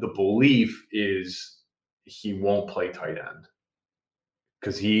 but the belief is he won't play tight end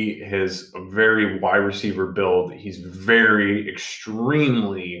because he has a very wide receiver build. He's very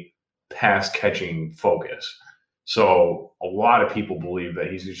extremely pass catching focus. So a lot of people believe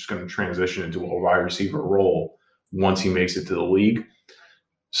that he's just going to transition into a wide receiver role once he makes it to the league.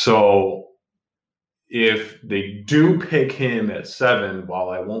 So if they do pick him at 7, while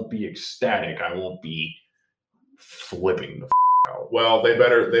I won't be ecstatic, I won't be flipping the out. Well, they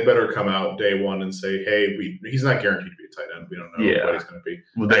better come out day 1 and say, hey, he's not guaranteed to be a tight end. We don't know what he's going to be.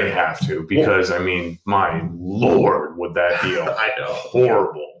 Well, they have to because, I mean, my Lord, would that be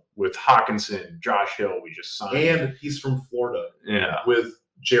horrible. With Hawkinson, Josh Hill, we just signed. And he's from Florida. Yeah. With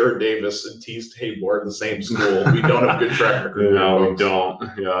Jared Davis and Tease Tabor at the same school. We don't have a good track record. No, we don't.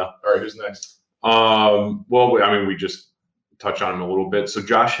 Yeah. All right, who's next? Well, I mean, we just touched on him a little bit. So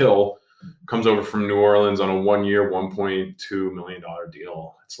Josh Hill comes over from New Orleans on a 1-year, $1.2 million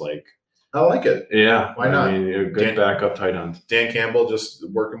deal. It's like, I like it. Yeah. Why not? I mean, a good backup tight end. Dan Campbell just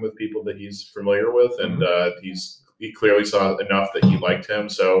working with people that he's familiar with, and he clearly saw enough that he liked him.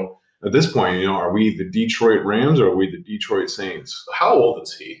 So at this point, are we the Detroit Rams or are we the Detroit Saints? How old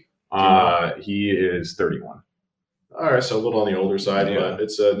is he? He is 31. All right, so a little on the older side, but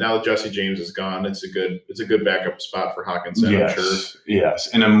it's now that Jesse James is gone, it's a good backup spot for Hawkinson. Yes, I'm sure. Yes,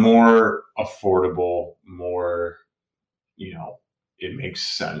 and a more affordable, more it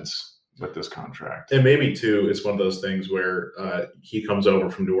makes sense with this contract. And maybe too, it's one of those things where he comes over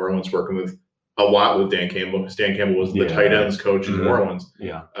from New Orleans working with a lot with Dan Campbell, because Dan Campbell was the tight ends coach in New Orleans.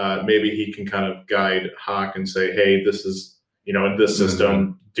 Yeah, maybe he can kind of guide Hawk and say, hey, this is in this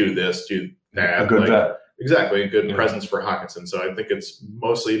system, do this, do that. A good vet. Exactly, a good presence for Hawkinson. So I think it's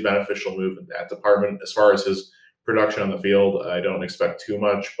mostly a beneficial move in that department. As far as his production on the field, I don't expect too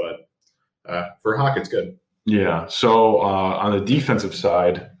much, but for Hawk, it's good. Yeah. So on the defensive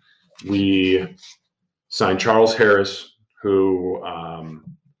side, we signed Charles Harris, who I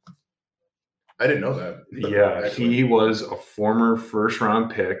didn't know that. Yeah, he was a former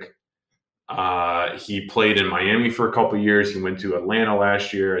first-round pick He played in Miami for a couple years. He went to Atlanta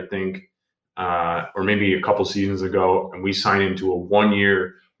last year, I think, or maybe a couple seasons ago, and we signed him to a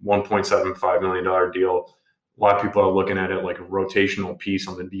 1-year, $1.75 million deal. A lot of people are looking at it like a rotational piece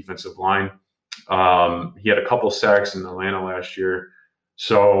on the defensive line. He had a couple sacks in Atlanta last year.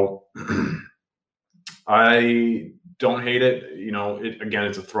 So I don't hate it. You know, again,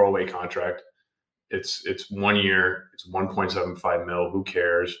 it's a throwaway contract. It's 1 year. It's 1.75 mil. Who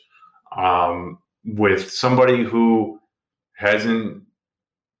cares? With somebody who hasn't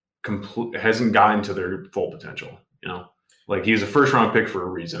gotten to their full potential. You know, like he's a first round pick for a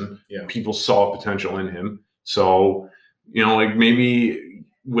reason. Yeah. People saw potential in him. So, you know, like maybe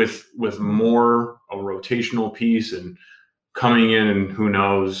with more a rotational piece and coming in and who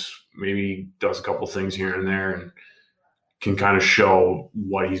knows, maybe does a couple things here and there and can kind of show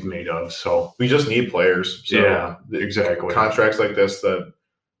what he's made of. So we just need players. So yeah, exactly. Contracts like this that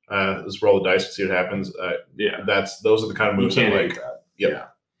let's roll the dice and see what happens. Those are the kind of moves you can't like that.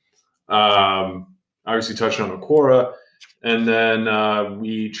 Yep. Yeah. Obviously touched on Okora, and then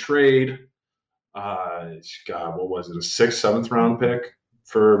we trade. What was it? A 6th, 7th round pick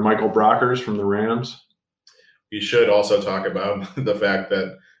for Michael Brockers from the Rams. We should also talk about the fact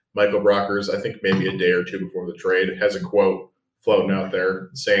that Michael Brockers, I think maybe a day or two before the trade, has a quote floating out there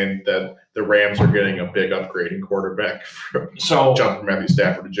saying that the Rams are getting a big upgrade in quarterback from jump from Matthew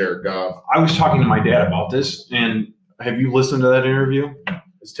Stafford to Jared Goff. I was talking to my dad about this, and have you listened to that interview?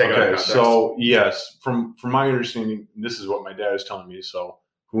 It's taken out of context. So yes, from my understanding, this is what my dad is telling me. So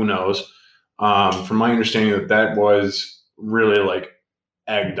who knows? From my understanding, that was really like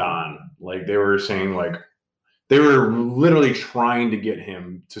egged on. Like they were saying, like they were literally trying to get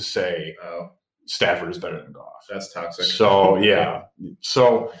him to say Stafford is better than Goff. That's toxic. So yeah.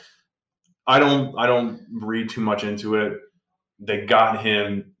 So I don't read too much into it. They got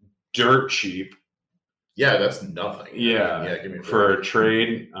him dirt cheap. Yeah, that's nothing. Yeah, give me for a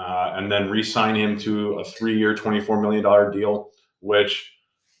trade, and then re-sign him to a 3-year, $24 million deal, which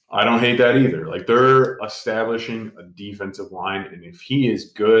I don't hate that either. Like they're establishing a defensive line, and if he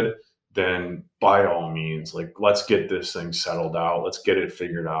is good, then by all means, like let's get this thing settled out. Let's get it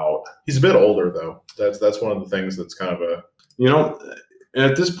figured out. He's a bit older though. That's one of the things that's kind of a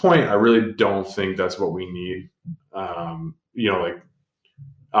at this point, I really don't think that's what we need. Like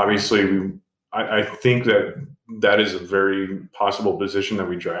obviously I think that is a very possible position that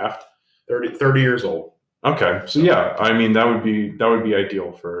we draft. 30 years old. Okay. So yeah, I mean that would be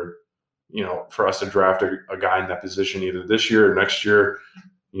ideal for us to draft a guy in that position either this year or next year.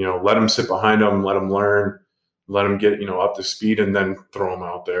 Let him sit behind him, let him learn, let him get up to speed, and then throw him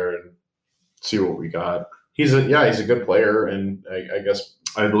out there and see what we got. He's a good player, and I guess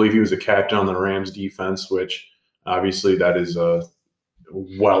I believe he was a captain on the Rams defense, which obviously that is a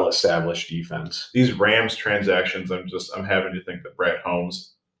well-established defense. These Rams transactions, I'm having to think that Brad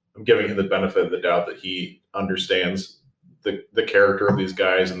Holmes, I'm giving him the benefit of the doubt that he understands the character of these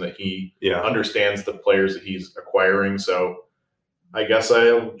guys and that he understands the players that he's acquiring. So I guess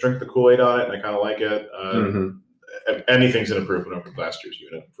I'll drink the Kool-Aid on it, and I kind of like it. Anything's an improvement over last year's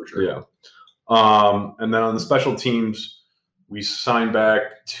unit for sure. Yeah. And then on the special teams, we signed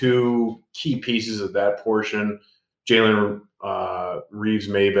back 2 key pieces of that portion. Jalen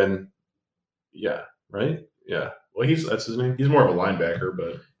Reeves-Maybin. Yeah, right? Yeah. Well, that's his name. He's more of a linebacker,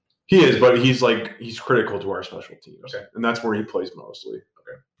 but he is, but he's critical to our special teams. Okay. And that's where he plays mostly.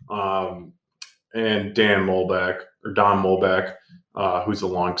 Okay. And Don Molbeck, who's a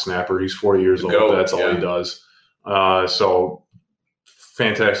long snapper. He's 40 years old. That's all he does. So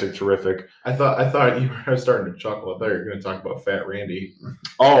fantastic, terrific. I thought you were starting to chuckle. I thought you were going to talk about Fat Randy.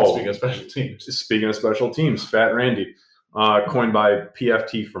 Oh, speaking of special teams. Speaking of special teams, Fat Randy, coined by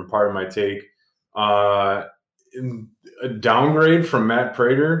PFT from Pardon My Take. A downgrade from Matt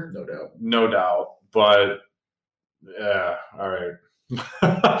Prater, no doubt. But yeah, all right,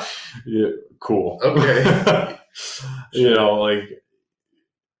 yeah, cool. Okay,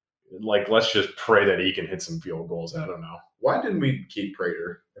 like let's just pray that he can hit some field goals. I don't know. Why didn't we keep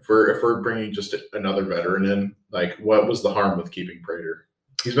Prater? If we're bringing just another veteran in, like what was the harm with keeping Prater?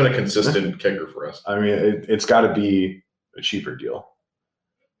 He's been a consistent kicker for us. I mean, it's got to be a cheaper deal.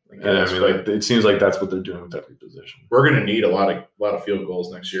 It seems like that's what they're doing with every position. We're going to need a lot of field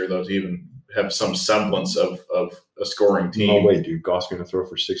goals next year, though, to even have some semblance of a scoring team. No way, dude. Goff's going to throw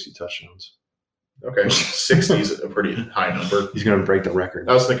for 60 touchdowns. Okay, 60 is a pretty high number. He's going to break the record.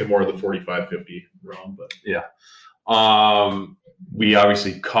 I was thinking more of the 45-50 realm, but yeah. We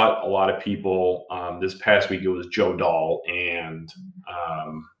obviously cut a lot of people. This past week it was Joe Dahl and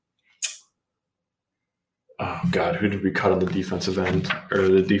who did we cut on the defensive end or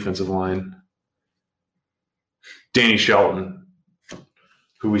the defensive line? Danny Shelton,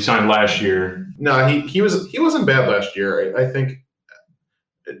 who we signed last year. No, he wasn't bad last year. I think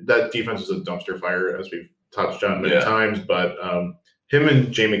that defense was a dumpster fire, as we've touched on many times. But him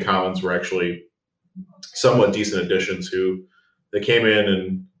and Jamie Collins were actually somewhat decent additions. Who they came in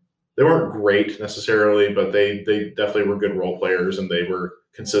and they weren't great necessarily, but they definitely were good role players, and they were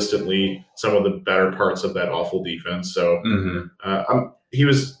consistently some of the better parts of that awful defense. So he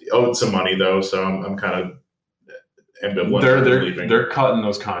was owed some money though, so I'm kind of ambivalent. They're cutting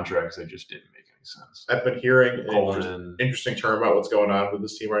those contracts that just didn't make any sense. I've been hearing an interesting term about what's going on with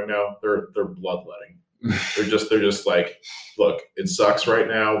this team right now. They're bloodletting. they're just like, look, it sucks right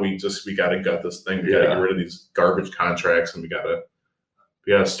now. We got to gut this thing. We got to get rid of these garbage contracts, and we got to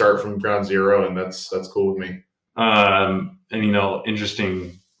start from ground zero, and that's cool with me. And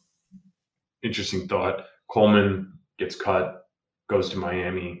interesting thought. Coleman gets cut, goes to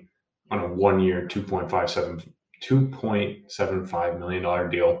Miami on a 1-year, $2.75 million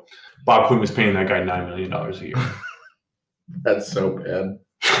deal. Bob Quinn was paying that guy $9 million a year. That's so bad.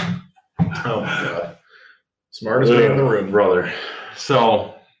 Oh my God. Smartest man in the room, brother.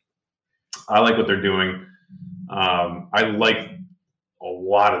 So I like what they're doing. I like a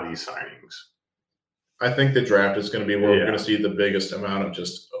lot of these signings. I think the draft is going to be where we're going to see the biggest amount of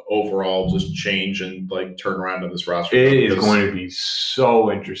just overall just change and like turnaround of this roster. It is going to be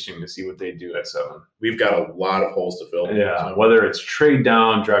so interesting to see what they do at 7. We've got a lot of holes to fill. Yeah, so whether it's trade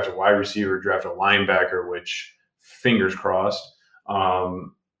down, draft a wide receiver, draft a linebacker, which fingers crossed.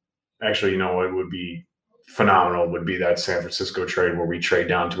 Actually, what would be phenomenal would be that San Francisco trade where we trade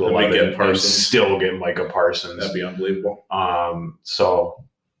down to 11 and still get Micah Parsons. That'd be unbelievable. So,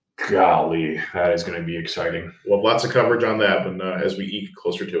 golly, that is going to be exciting. We'll have lots of coverage on that as we eke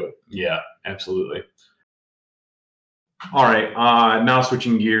closer to it. Yeah, absolutely. All right, now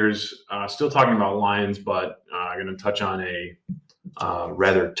switching gears, still talking about Lions, but I'm going to touch on a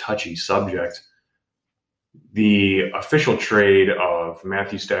rather touchy subject. The official trade of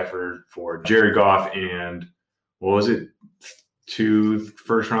Matthew Stafford for Jared Goff and what was it? 2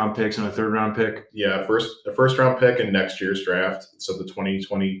 first-round picks and a third-round pick? Yeah, a first-round pick in next year's draft. So the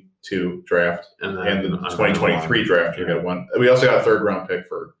 2022 draft and the 2023 draft. You got one. We also got a third-round pick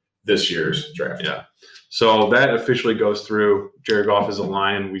for this year's draft. Yeah. So that officially goes through. Jared Goff is a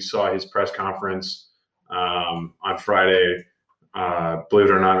Lion. We saw his press conference on Friday. Believe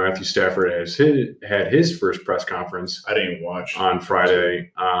it or not, Matthew Stafford had his first press conference. I didn't even watch on Friday.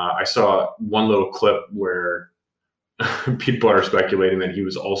 I saw one little clip where people are speculating that he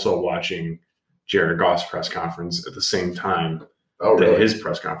was also watching Jared Goff's press conference at the same time that his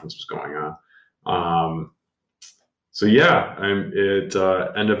press conference was going on. So yeah, it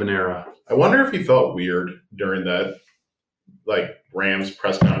end of an era. I wonder if he felt weird during that, like Rams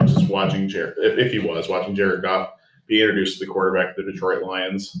press conference, just watching if he was watching Jared Goff be introduced to the quarterback of the Detroit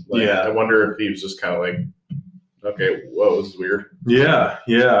Lions. I wonder if he was just kind of like, okay, whoa, this is weird. Yeah.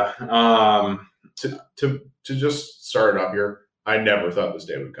 To just start it off here, I never thought this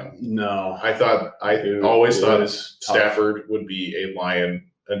day would come. No. I always thought Stafford would be a Lion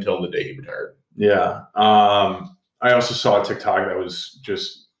until the day he retired. Yeah. I also saw a TikTok that was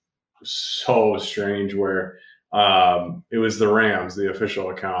just so strange where it was the Rams, the official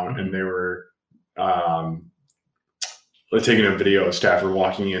account, and they were taking a video of Stafford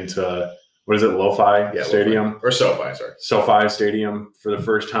walking into, what is it, Stadium? Or SoFi, sorry. SoFi Stadium for the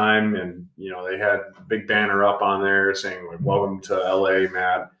first time. And, they had a big banner up on there saying, like, welcome to LA,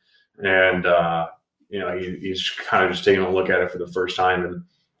 Matt. And, he's kind of just taking a look at it for the first time. And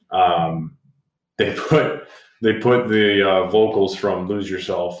they put the vocals from Lose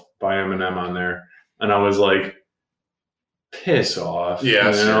Yourself by Eminem on there. And I was like, piss off.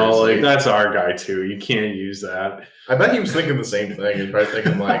 Yeah, that's our guy too. You can't use that. I bet he was thinking the same thing. He's probably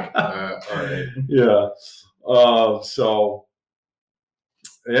thinking like, all right. Yeah. So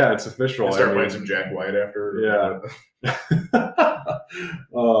yeah, it's official. Start playing some Jack White after. Yeah.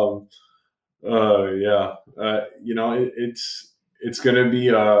 It's going to be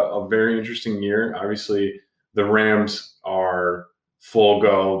a very interesting year. Obviously, the Rams are full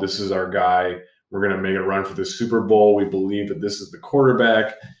go. This is our guy. We're going to make a run for the Super Bowl. We believe that this is the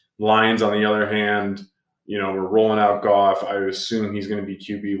quarterback. Lions, on the other hand, we're rolling out Goff. I assume he's going to be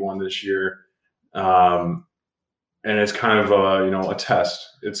QB1 this year. And it's kind of a test.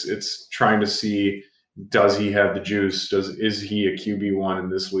 It's trying to see, does he have the juice? Is he a QB1 in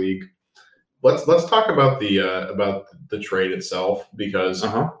this league? Let's talk about the trade itself, because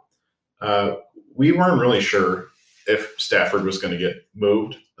we weren't really sure if Stafford was going to get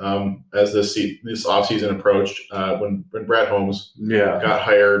moved. as this offseason approached. When Brad Holmes got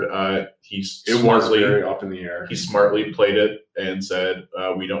hired, it was very up in the air. He smartly played it and said,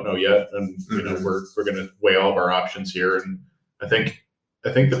 "We don't know yet, and we're going to weigh all of our options here." And I think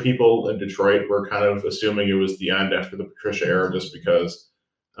the people in Detroit were kind of assuming it was the end after the Patricia era, just because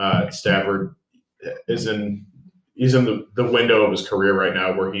Stafford is in the window of his career right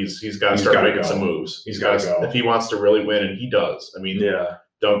now where he's got to start making some moves. He's got to, if he wants to really win, and he does. I mean,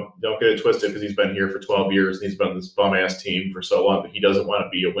 don't get it twisted, because he's been here for 12 years and he's been on this bum ass team for so long, but he doesn't want to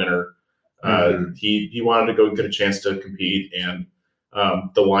be a winner. He wanted to go get a chance to compete, and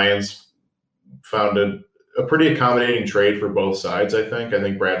the Lions found a pretty accommodating trade for both sides. I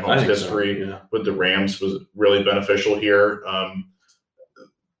think Brad Holmes' history with the Rams was really beneficial here.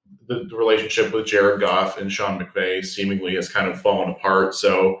 The relationship with Jared Goff and Sean McVay seemingly has kind of fallen apart.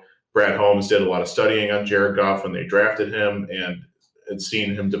 So Brad Holmes did a lot of studying on Jared Goff when they drafted him, and had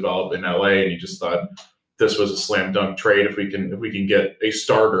seen him develop in LA, and he just thought this was a slam dunk trade if we can get a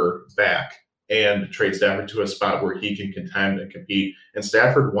starter back and trade Stafford to a spot where he can contend and compete. And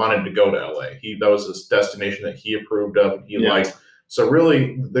Stafford wanted to go to LA. That was his destination that he approved of and he liked. So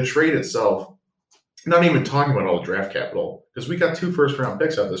really, the trade itself, not even talking about all the draft capital, because we got 2 first-round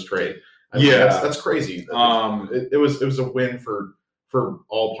picks out of this trade. I mean, that's crazy. It was a win for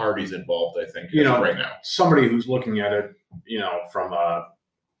all parties involved, I think, right now. Somebody who's looking at it, from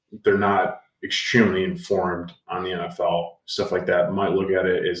they're not extremely informed on the NFL, stuff like that, might look at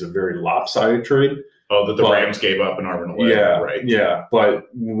it as a very lopsided trade. Oh, that the Rams gave up an arm and a leg. Yeah, right. Yeah, but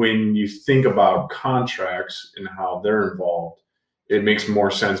when you think about contracts and how they're involved, it makes more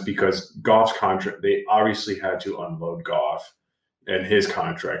sense, because Goff's contract, they obviously had to unload Goff and his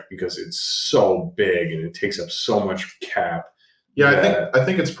contract because it's so big and it takes up so much cap. Yeah, I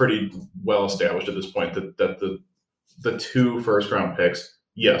think it's pretty well established at this point that the 2 first-round picks,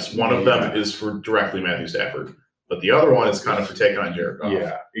 yes, one of them is for directly Matthew Stafford, but the other one is kind of for taking on Jared Goff.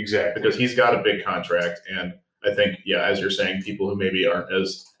 Yeah, exactly. Because he's got a big contract, and I think, as you're saying, people who maybe aren't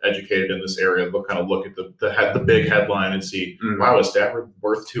as educated in this area will kind of look at the big headline and see, wow, is Stafford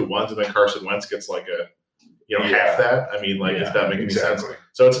worth 2 ones, and then Carson Wentz gets like half that? I mean, if that makes any sense.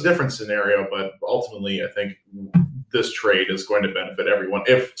 So it's a different scenario, but ultimately I think this trade is going to benefit everyone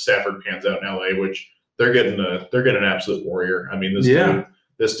if Stafford pans out in LA, which they're getting an absolute warrior. I mean,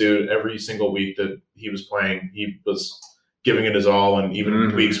 this dude, every single week that he was playing, he was giving it his all, and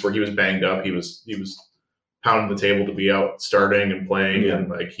even weeks where he was banged up, he was pounding the table to be out starting and playing,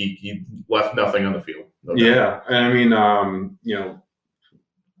 and he left nothing on the field. And I mean,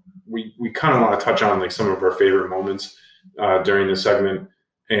 we kind of want to touch on some of our favorite moments during this segment,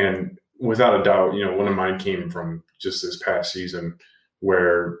 and without a doubt, one of mine came from just this past season,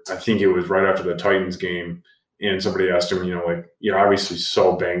 where I think it was right after the Titans game, and somebody asked him, you're obviously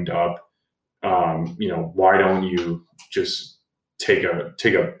so banged up, why don't you just take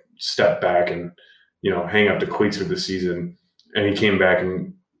a step back and hang up the cleats for the season? And he came back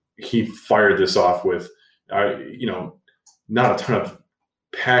and he fired this off with, not a ton of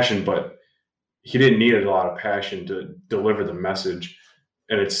passion, but he didn't need a lot of passion to deliver the message.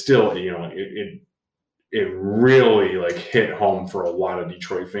 And it's still, it really hit home for a lot of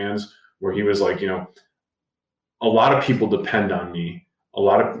Detroit fans, where he was like, a lot of people depend on me. A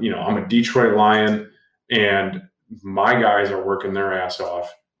lot of, I'm a Detroit Lion, and my guys are working their ass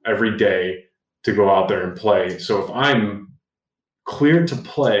off every day to go out there and play. So if I'm cleared to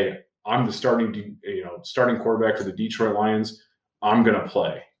play, I'm the starting quarterback for the Detroit Lions. I'm going to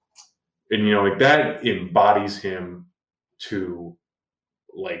play. And, that embodies him to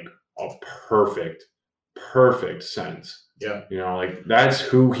a perfect sense. Yeah. That's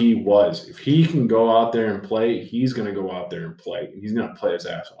who he was. If he can go out there and play, he's going to go out there and play. He's going to play his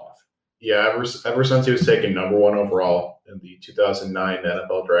ass off. Yeah. Ever since he was taken number 1 overall in the 2009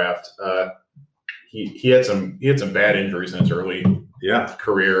 NFL draft, he had some bad injuries in his early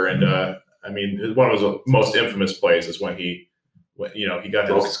career. And I mean, one of his most infamous plays is when he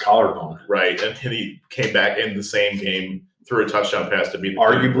got his collarbone. Right. And he came back in the same game, threw a touchdown pass to beat the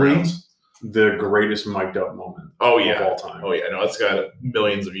arguably the greatest mic'd up moment of all time. Oh yeah, no, it's got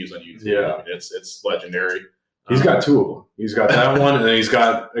millions of views on YouTube. Yeah, I mean, it's legendary. He's got 2 of them. He's got that one, and then he's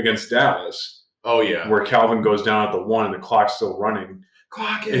got against Dallas. Oh yeah, where Calvin goes down at the 1 and the clock's still running.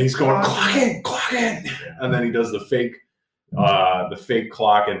 Clock it, and he's going clock it, and then he does the fake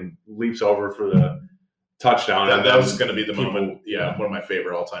clock and leaps over for the touchdown. That was going to be the moment. Yeah, one of my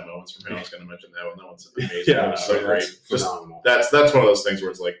favorite all-time moments from him. I was going to mention that one. That one's amazing. Yeah, it was so great. Phenomenal. That's one of those things where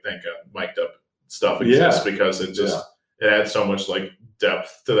it's thank God mic'd up stuff exists, because it just it adds so much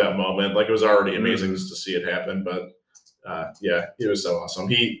depth to that moment. It was already amazing just to see it happen, but Yeah, he was so awesome.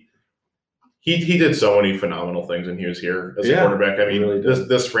 He did so many phenomenal things when he was here as a quarterback. I mean, really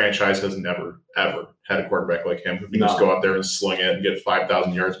this franchise has never, ever had a quarterback like him who can just go out there and sling it and get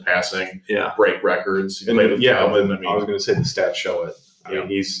 5,000 yards passing, break records. I was going to say the stats show it. I mean,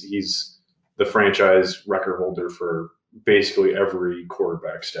 he's the franchise record holder for basically every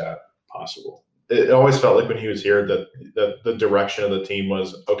quarterback stat possible. It always felt like when he was here that the direction of the team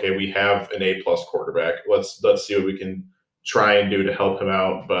was, okay, we have an A+ quarterback. Let's see what we can try and do to help him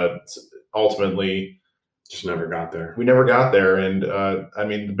out. But ultimately, just never got there. We never got there. And I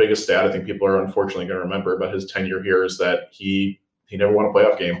mean, the biggest stat I think people are unfortunately going to remember about his tenure here is that he never won a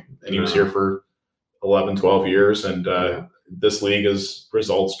playoff game. And he was here for 11, 12 years. And this league is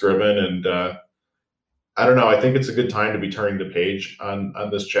results driven. And I don't know. I think it's a good time to be turning the page on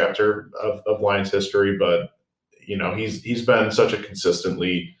this chapter of Lions history. But, you know, he's been such a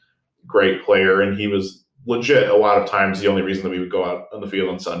consistently great player. And he was legit a lot of times the only reason that we would go out on the field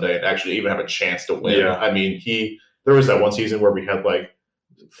on Sunday and actually even have a chance to win. Yeah. I mean, there was that one season where we had like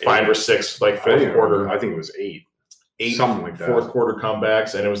 5 or 6 like fourth quarter. I think it was 8 something like that. Fourth quarter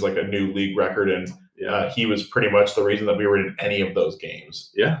comebacks, and it was like a new league record. And he was pretty much the reason that we were in any of those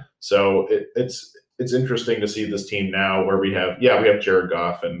games. Yeah. So it's interesting to see this team now where we have Jared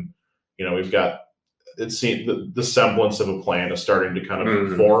Goff, and you know we've got the semblance of a plan is starting to kind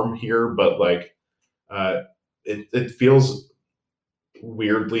of form here, but like. It feels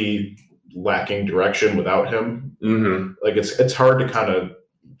weirdly lacking direction without him. Mm-hmm. Like it's hard to kind of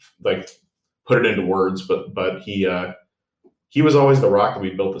like put it into words, but he was always the rock that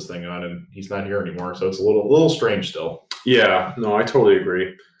we built this thing on, and he's not here anymore. So it's a little strange still. Yeah, no, I totally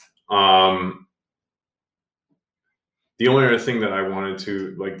agree. The only other thing that I wanted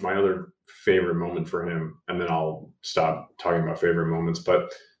to like my other favorite moment for him, and then I'll stop talking about favorite moments,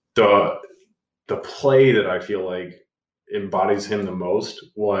 but the play that I feel like embodies him the most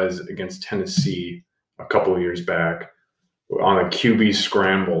was against Tennessee a couple of years back on a QB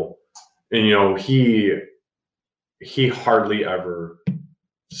scramble. And, you know, he hardly ever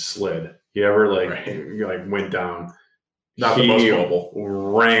slid. He ever like went down. Not the most mobile.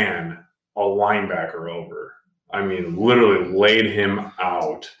 Ran a linebacker over. I mean, literally laid him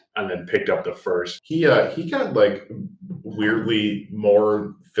out and then picked up the first. He got like weirdly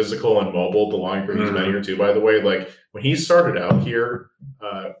more physical and mobile the longer he's been here too, by the way. Like when he started out here,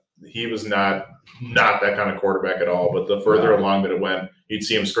 he was not that kind of quarterback at all. But the further along that it went, you'd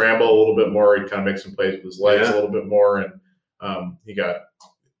see him scramble a little bit more. He'd kind of make some plays with his legs a little bit more. And he got,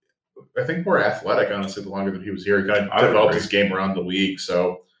 I think, more athletic, honestly, the longer that he was here. He kind of developed his game around the league.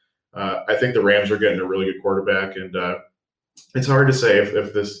 So I think the Rams are getting a really good quarterback. And it's hard to say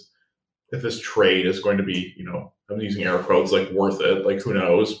if this trade is going to be, you know, I'm using air quotes, like worth it. Like who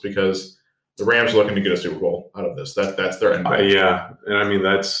knows? Because the Rams are looking to get a Super Bowl out of this. That's their end goal. And I mean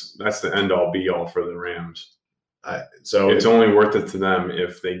that's the end all be all for the Rams. So it's only worth it to them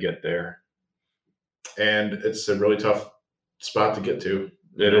if they get there. And it's a really tough spot to get to.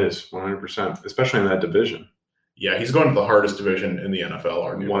 It is 100%, especially in that division. Yeah, he's going to the hardest division in the NFL,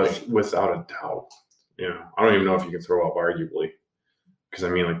 arguably. Without a doubt. You know, I don't even know if you can throw up arguably. Because, I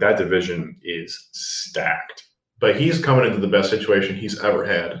mean, like, that division is stacked. But he's coming into the best situation he's ever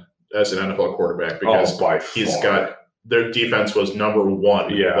had as an NFL quarterback because he's got – their defense was number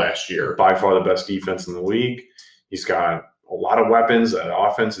 1 last year. By far the best defense in the league. He's got a lot of weapons. That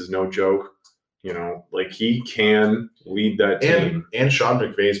offense is no joke. You know, like, he can lead that team. And Sean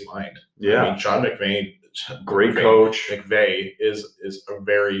McVay's mind. Yeah. I mean, Sean McVay – great coach. McVay is a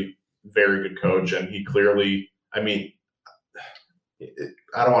very, very good coach, and he clearly – I mean –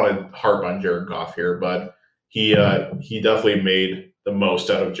 I don't want to harp on Jared Goff here, but he definitely made the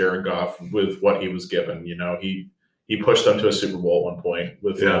most out of Jared Goff with what he was given. You know, he pushed them to a Super Bowl at one point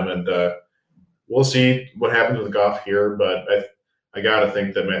with him, and we'll see what happens with Goff here. But I got to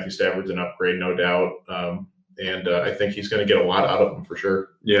think that Matthew Stafford's an upgrade, no doubt, and I think he's going to get a lot out of him for sure.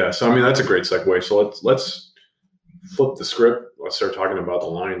 Yeah, so I mean that's a great segue. So let's flip the script. Let's start talking about the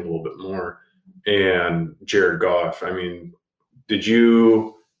Lions a little bit more and Jared Goff. I mean, did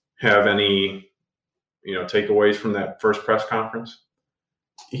you have any, you know, takeaways from that first press conference?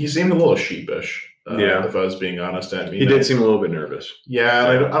 He seemed a little sheepish, if I was being honest. I mean, he did seem a little bit nervous.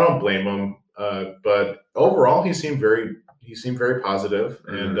 Yeah, and I don't blame him. But overall, he seemed very positive,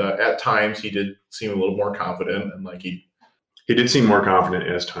 and at times he did seem a little more confident, and like he did seem more confident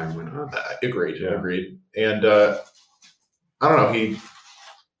as time went on. Agreed. And I don't know,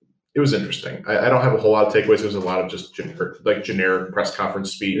 it was interesting. I don't have a whole lot of takeaways. There was a lot of just generic press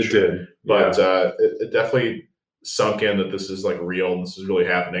conference speech. It did. But it definitely sunk in that this is like real and this is really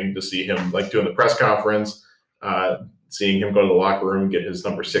happening. To see him like doing the press conference, seeing him go to the locker room, get his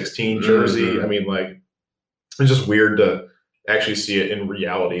number 16 jersey. Mhm. I mean, like, it's just weird to actually see it in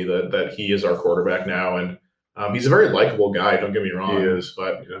reality that he is our quarterback now. And he's a very likable guy. Don't get me wrong. He is.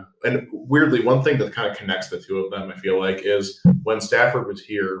 But, Yeah. and weirdly, one thing that kind of connects the two of them, I feel like, is when Stafford was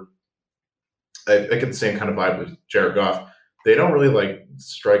here, I get the same kind of vibe with Jared Goff. They don't really like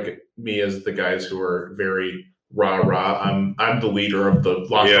strike me as the guys who are very rah. I'm the leader of the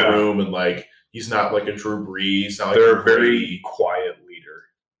locker room, and like he's not like a Drew Brees. Not like They're a very quiet leader.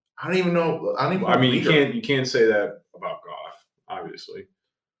 I don't even know. I mean, you can't say that about Goff, obviously.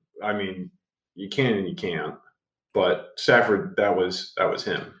 I mean, you can and you can't. But Stafford, that was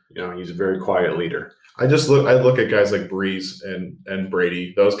him. You know, he's a very quiet leader. I look at guys like Brees and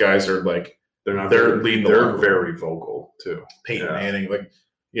Brady. Those guys are like they're very vocal too. Peyton Manning, like,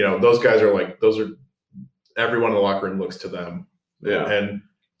 you know, those guys are like, those are, everyone in the locker room looks to them. Yeah.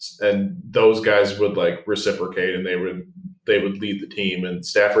 And those guys would like reciprocate, and they would lead the team. And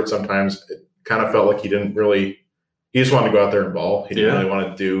Stafford sometimes it kind of felt like he just wanted to go out there and ball. He didn't really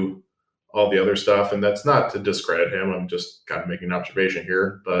want to do all the other stuff. And that's not to discredit him. I'm just kind of making an observation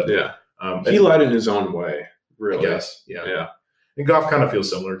here. But he led in his own way, really. I guess. Yeah. And Goff kind of feels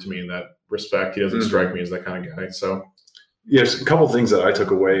similar to me in that respect. He doesn't strike me as that kind of guy. So, yes, a couple of things that I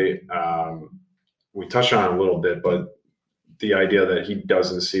took away. We touched on it a little bit, but the idea that he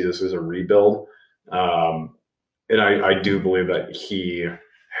doesn't see this as a rebuild, and I do believe that he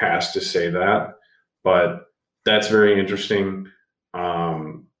has to say that, but that's very interesting.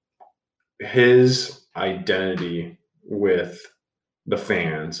 His identity with the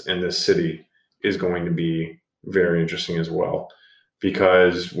fans and this city is going to be very interesting as well.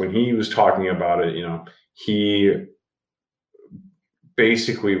 Because when he was talking about it, you know, he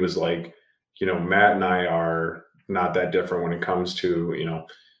basically was like, you know, Matt and I are not that different when it comes to, you know,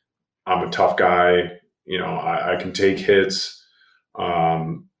 I'm a tough guy, you know, I can take hits. I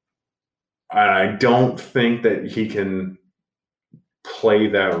don't think that he can play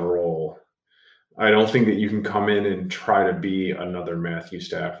that role. I don't think that you can come in and try to be another Matthew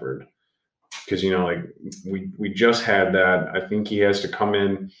Stafford. Because, you know, like we just had that. I think he has to come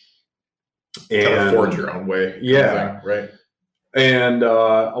in and kind of forge your own way. Yeah. Right. And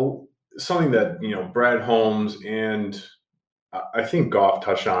something that, you know, Brad Holmes and I think Goff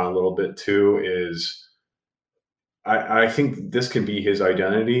touched on a little bit too is I think this can be his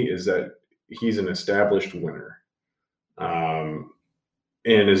identity, is that he's an established winner. And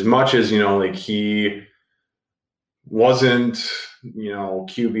as much as, you know, like he wasn't, you know,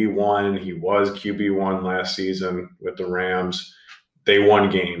 QB1, he was QB1 last season with the Rams. They won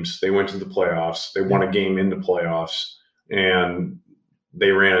games. They went to the playoffs. They won a game in the playoffs, and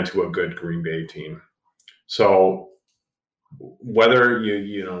they ran into a good Green Bay team. So whether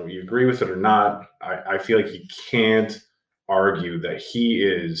you agree with it or not, I feel like you can't argue that he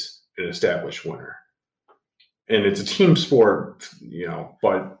is an established winner. And it's a team sport, you know,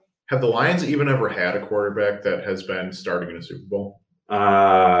 but have the Lions even ever had a quarterback that has been starting in a Super Bowl?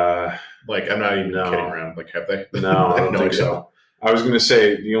 Like, I'm not even kidding around. Like, have they? No, I don't think so. I was going to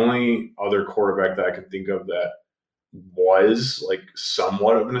say the only other quarterback that I could think of that was like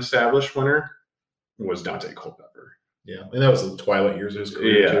somewhat of an established winner was Dante Culpepper. Yeah, and that was the twilight years of his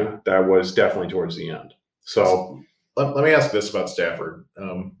career too. That was definitely towards the end. So let me ask this about Stafford.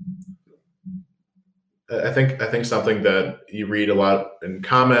 I think something that you read a lot in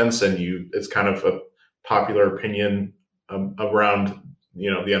comments, and it's kind of a popular opinion around, you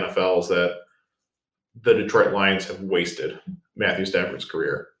know, the NFL, is that the Detroit Lions have wasted Matthew Stafford's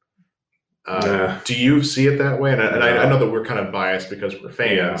career. Do you see it that way? And I know that we're kind of biased because we're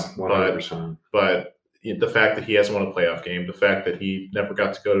fans, 100%. But the fact that he hasn't won a playoff game, the fact that he never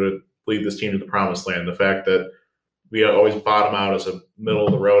got to go to lead this team to the promised land, the fact that we always bottom out as a middle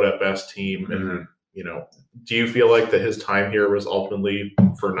of the road at best team, and you know, do you feel like that his time here was ultimately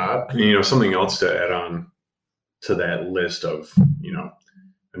for naught? You know, something else to add on to that list of, you know,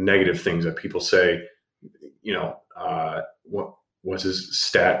 negative things that people say, you know, what was his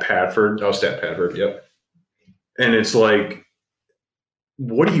Stat Padford? Oh, Stat Padford, yep. And it's like,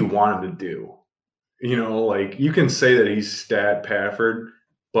 what do you want him to do? You know, like, you can say that he's Stat Padford,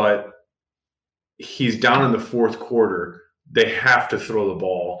 but he's down in the fourth quarter. They have to throw the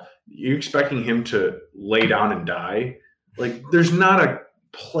ball. You're expecting him to lay down and die? Like, there's not a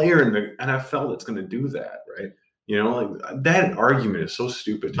player in the NFL that's going to do that, right? You know, like, that argument is so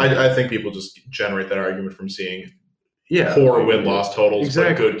stupid. I think people just generate that argument from seeing poor win-loss totals,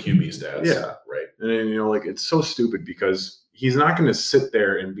 but good QB stats. Yeah, right. And, you know, like, it's so stupid because he's not going to sit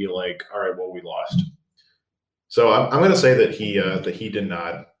there and be like, all right, well, we lost. So I'm going to say that he did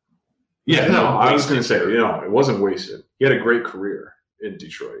not Yeah, no, I was going to say, it wasn't wasted. He had a great career in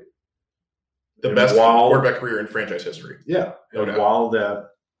Detroit. The best quarterback career in franchise history. Yeah. No doubt. While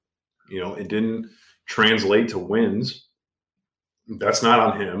that, it didn't translate to wins, that's not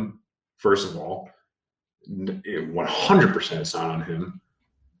on him, first of all. 100% it's not on him.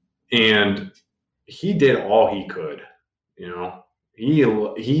 And he did all he could. He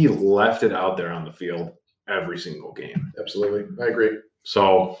left it out there on the field every single game. Absolutely. I agree.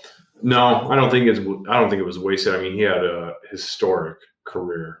 So, no, I don't think it was wasted. I mean, he had a historic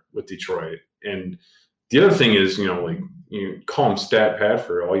career with Detroit. And the other thing is, you call him Stat Pat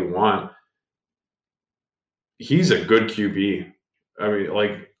for all you want. He's a good QB. I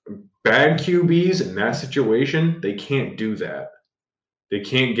mean, bad QBs in that situation, they can't do that. They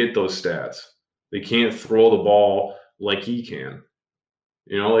can't get those stats. They can't throw the ball like he can.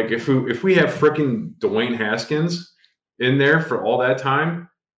 If we have freaking Dwayne Haskins in there for all that time,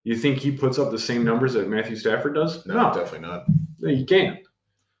 you think he puts up the same numbers that Matthew Stafford does? No, definitely not. No, you can't.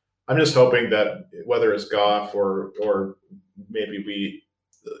 I'm just hoping that whether it's Goff or maybe we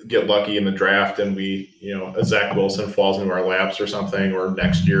get lucky in the draft and a Zach Wilson falls into our laps or something, or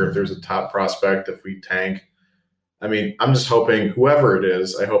next year if there's a top prospect, if we tank. I mean, I'm just hoping whoever it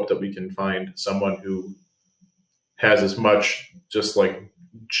is, I hope that we can find someone who has as much just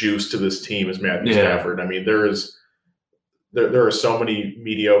juice to this team as Matthew Stafford. I mean, there are so many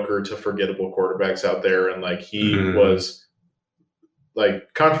mediocre to forgettable quarterbacks out there, and he was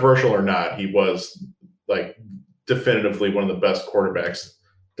controversial or not, he was definitively one of the best quarterbacks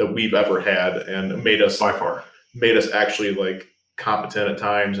that we've ever had, and made us actually competent at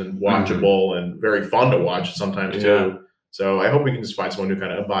times and watchable and very fun to watch sometimes too. So I hope we can just find someone who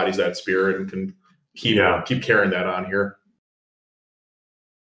kind of embodies that spirit and can keep carrying that on here.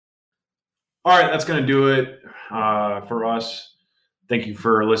 All right, that's going to do it for us. Thank you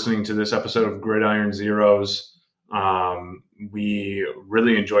for listening to this episode of Gridiron Zeros. We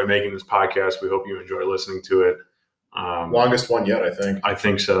really enjoy making this podcast. We hope you enjoy listening to it. Longest one yet, I think. I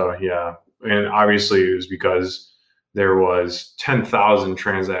think so, yeah. And obviously it was because there was 10,000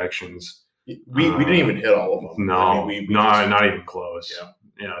 transactions. We didn't even hit all of them. No, not even close.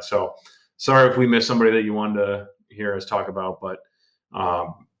 Yeah. So sorry if we missed somebody that you wanted to hear us talk about, but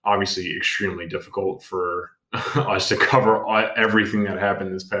obviously extremely difficult for us to cover everything that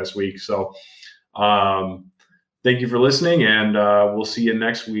happened this past week. So thank you for listening, and we'll see you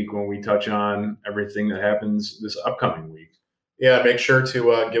next week when we touch on everything that happens this upcoming week. Yeah, make sure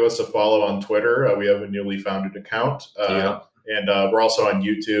to give us a follow on Twitter. We have a newly founded account. And we're also on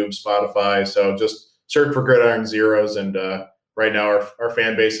YouTube, Spotify. So just search for Gridiron Zeros. And right now our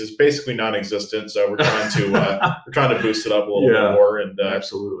fan base is basically non-existent. So we're trying to boost it up a little bit more and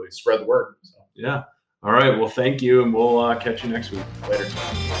absolutely spread the word. So. Yeah. All right. Well, thank you, and we'll catch you next week. Later.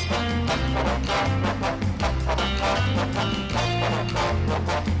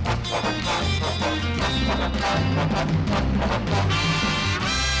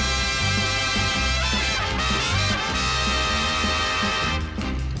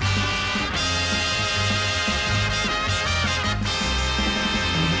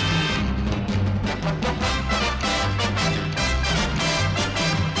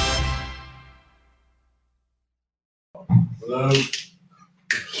 Hello. Did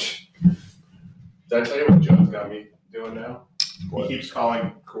I tell you what Joe's got me doing now? What? He keeps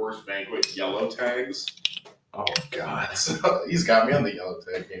calling Coors Banquet yellow tags. Oh, God. So he's got me on the yellow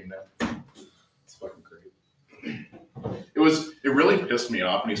tag game now. It's fucking great. It really pissed me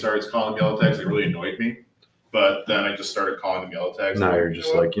off when he started calling them yellow tags. It really annoyed me. But then I just started calling them yellow tags. Now you're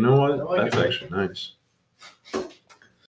just you know what? That's actually nice.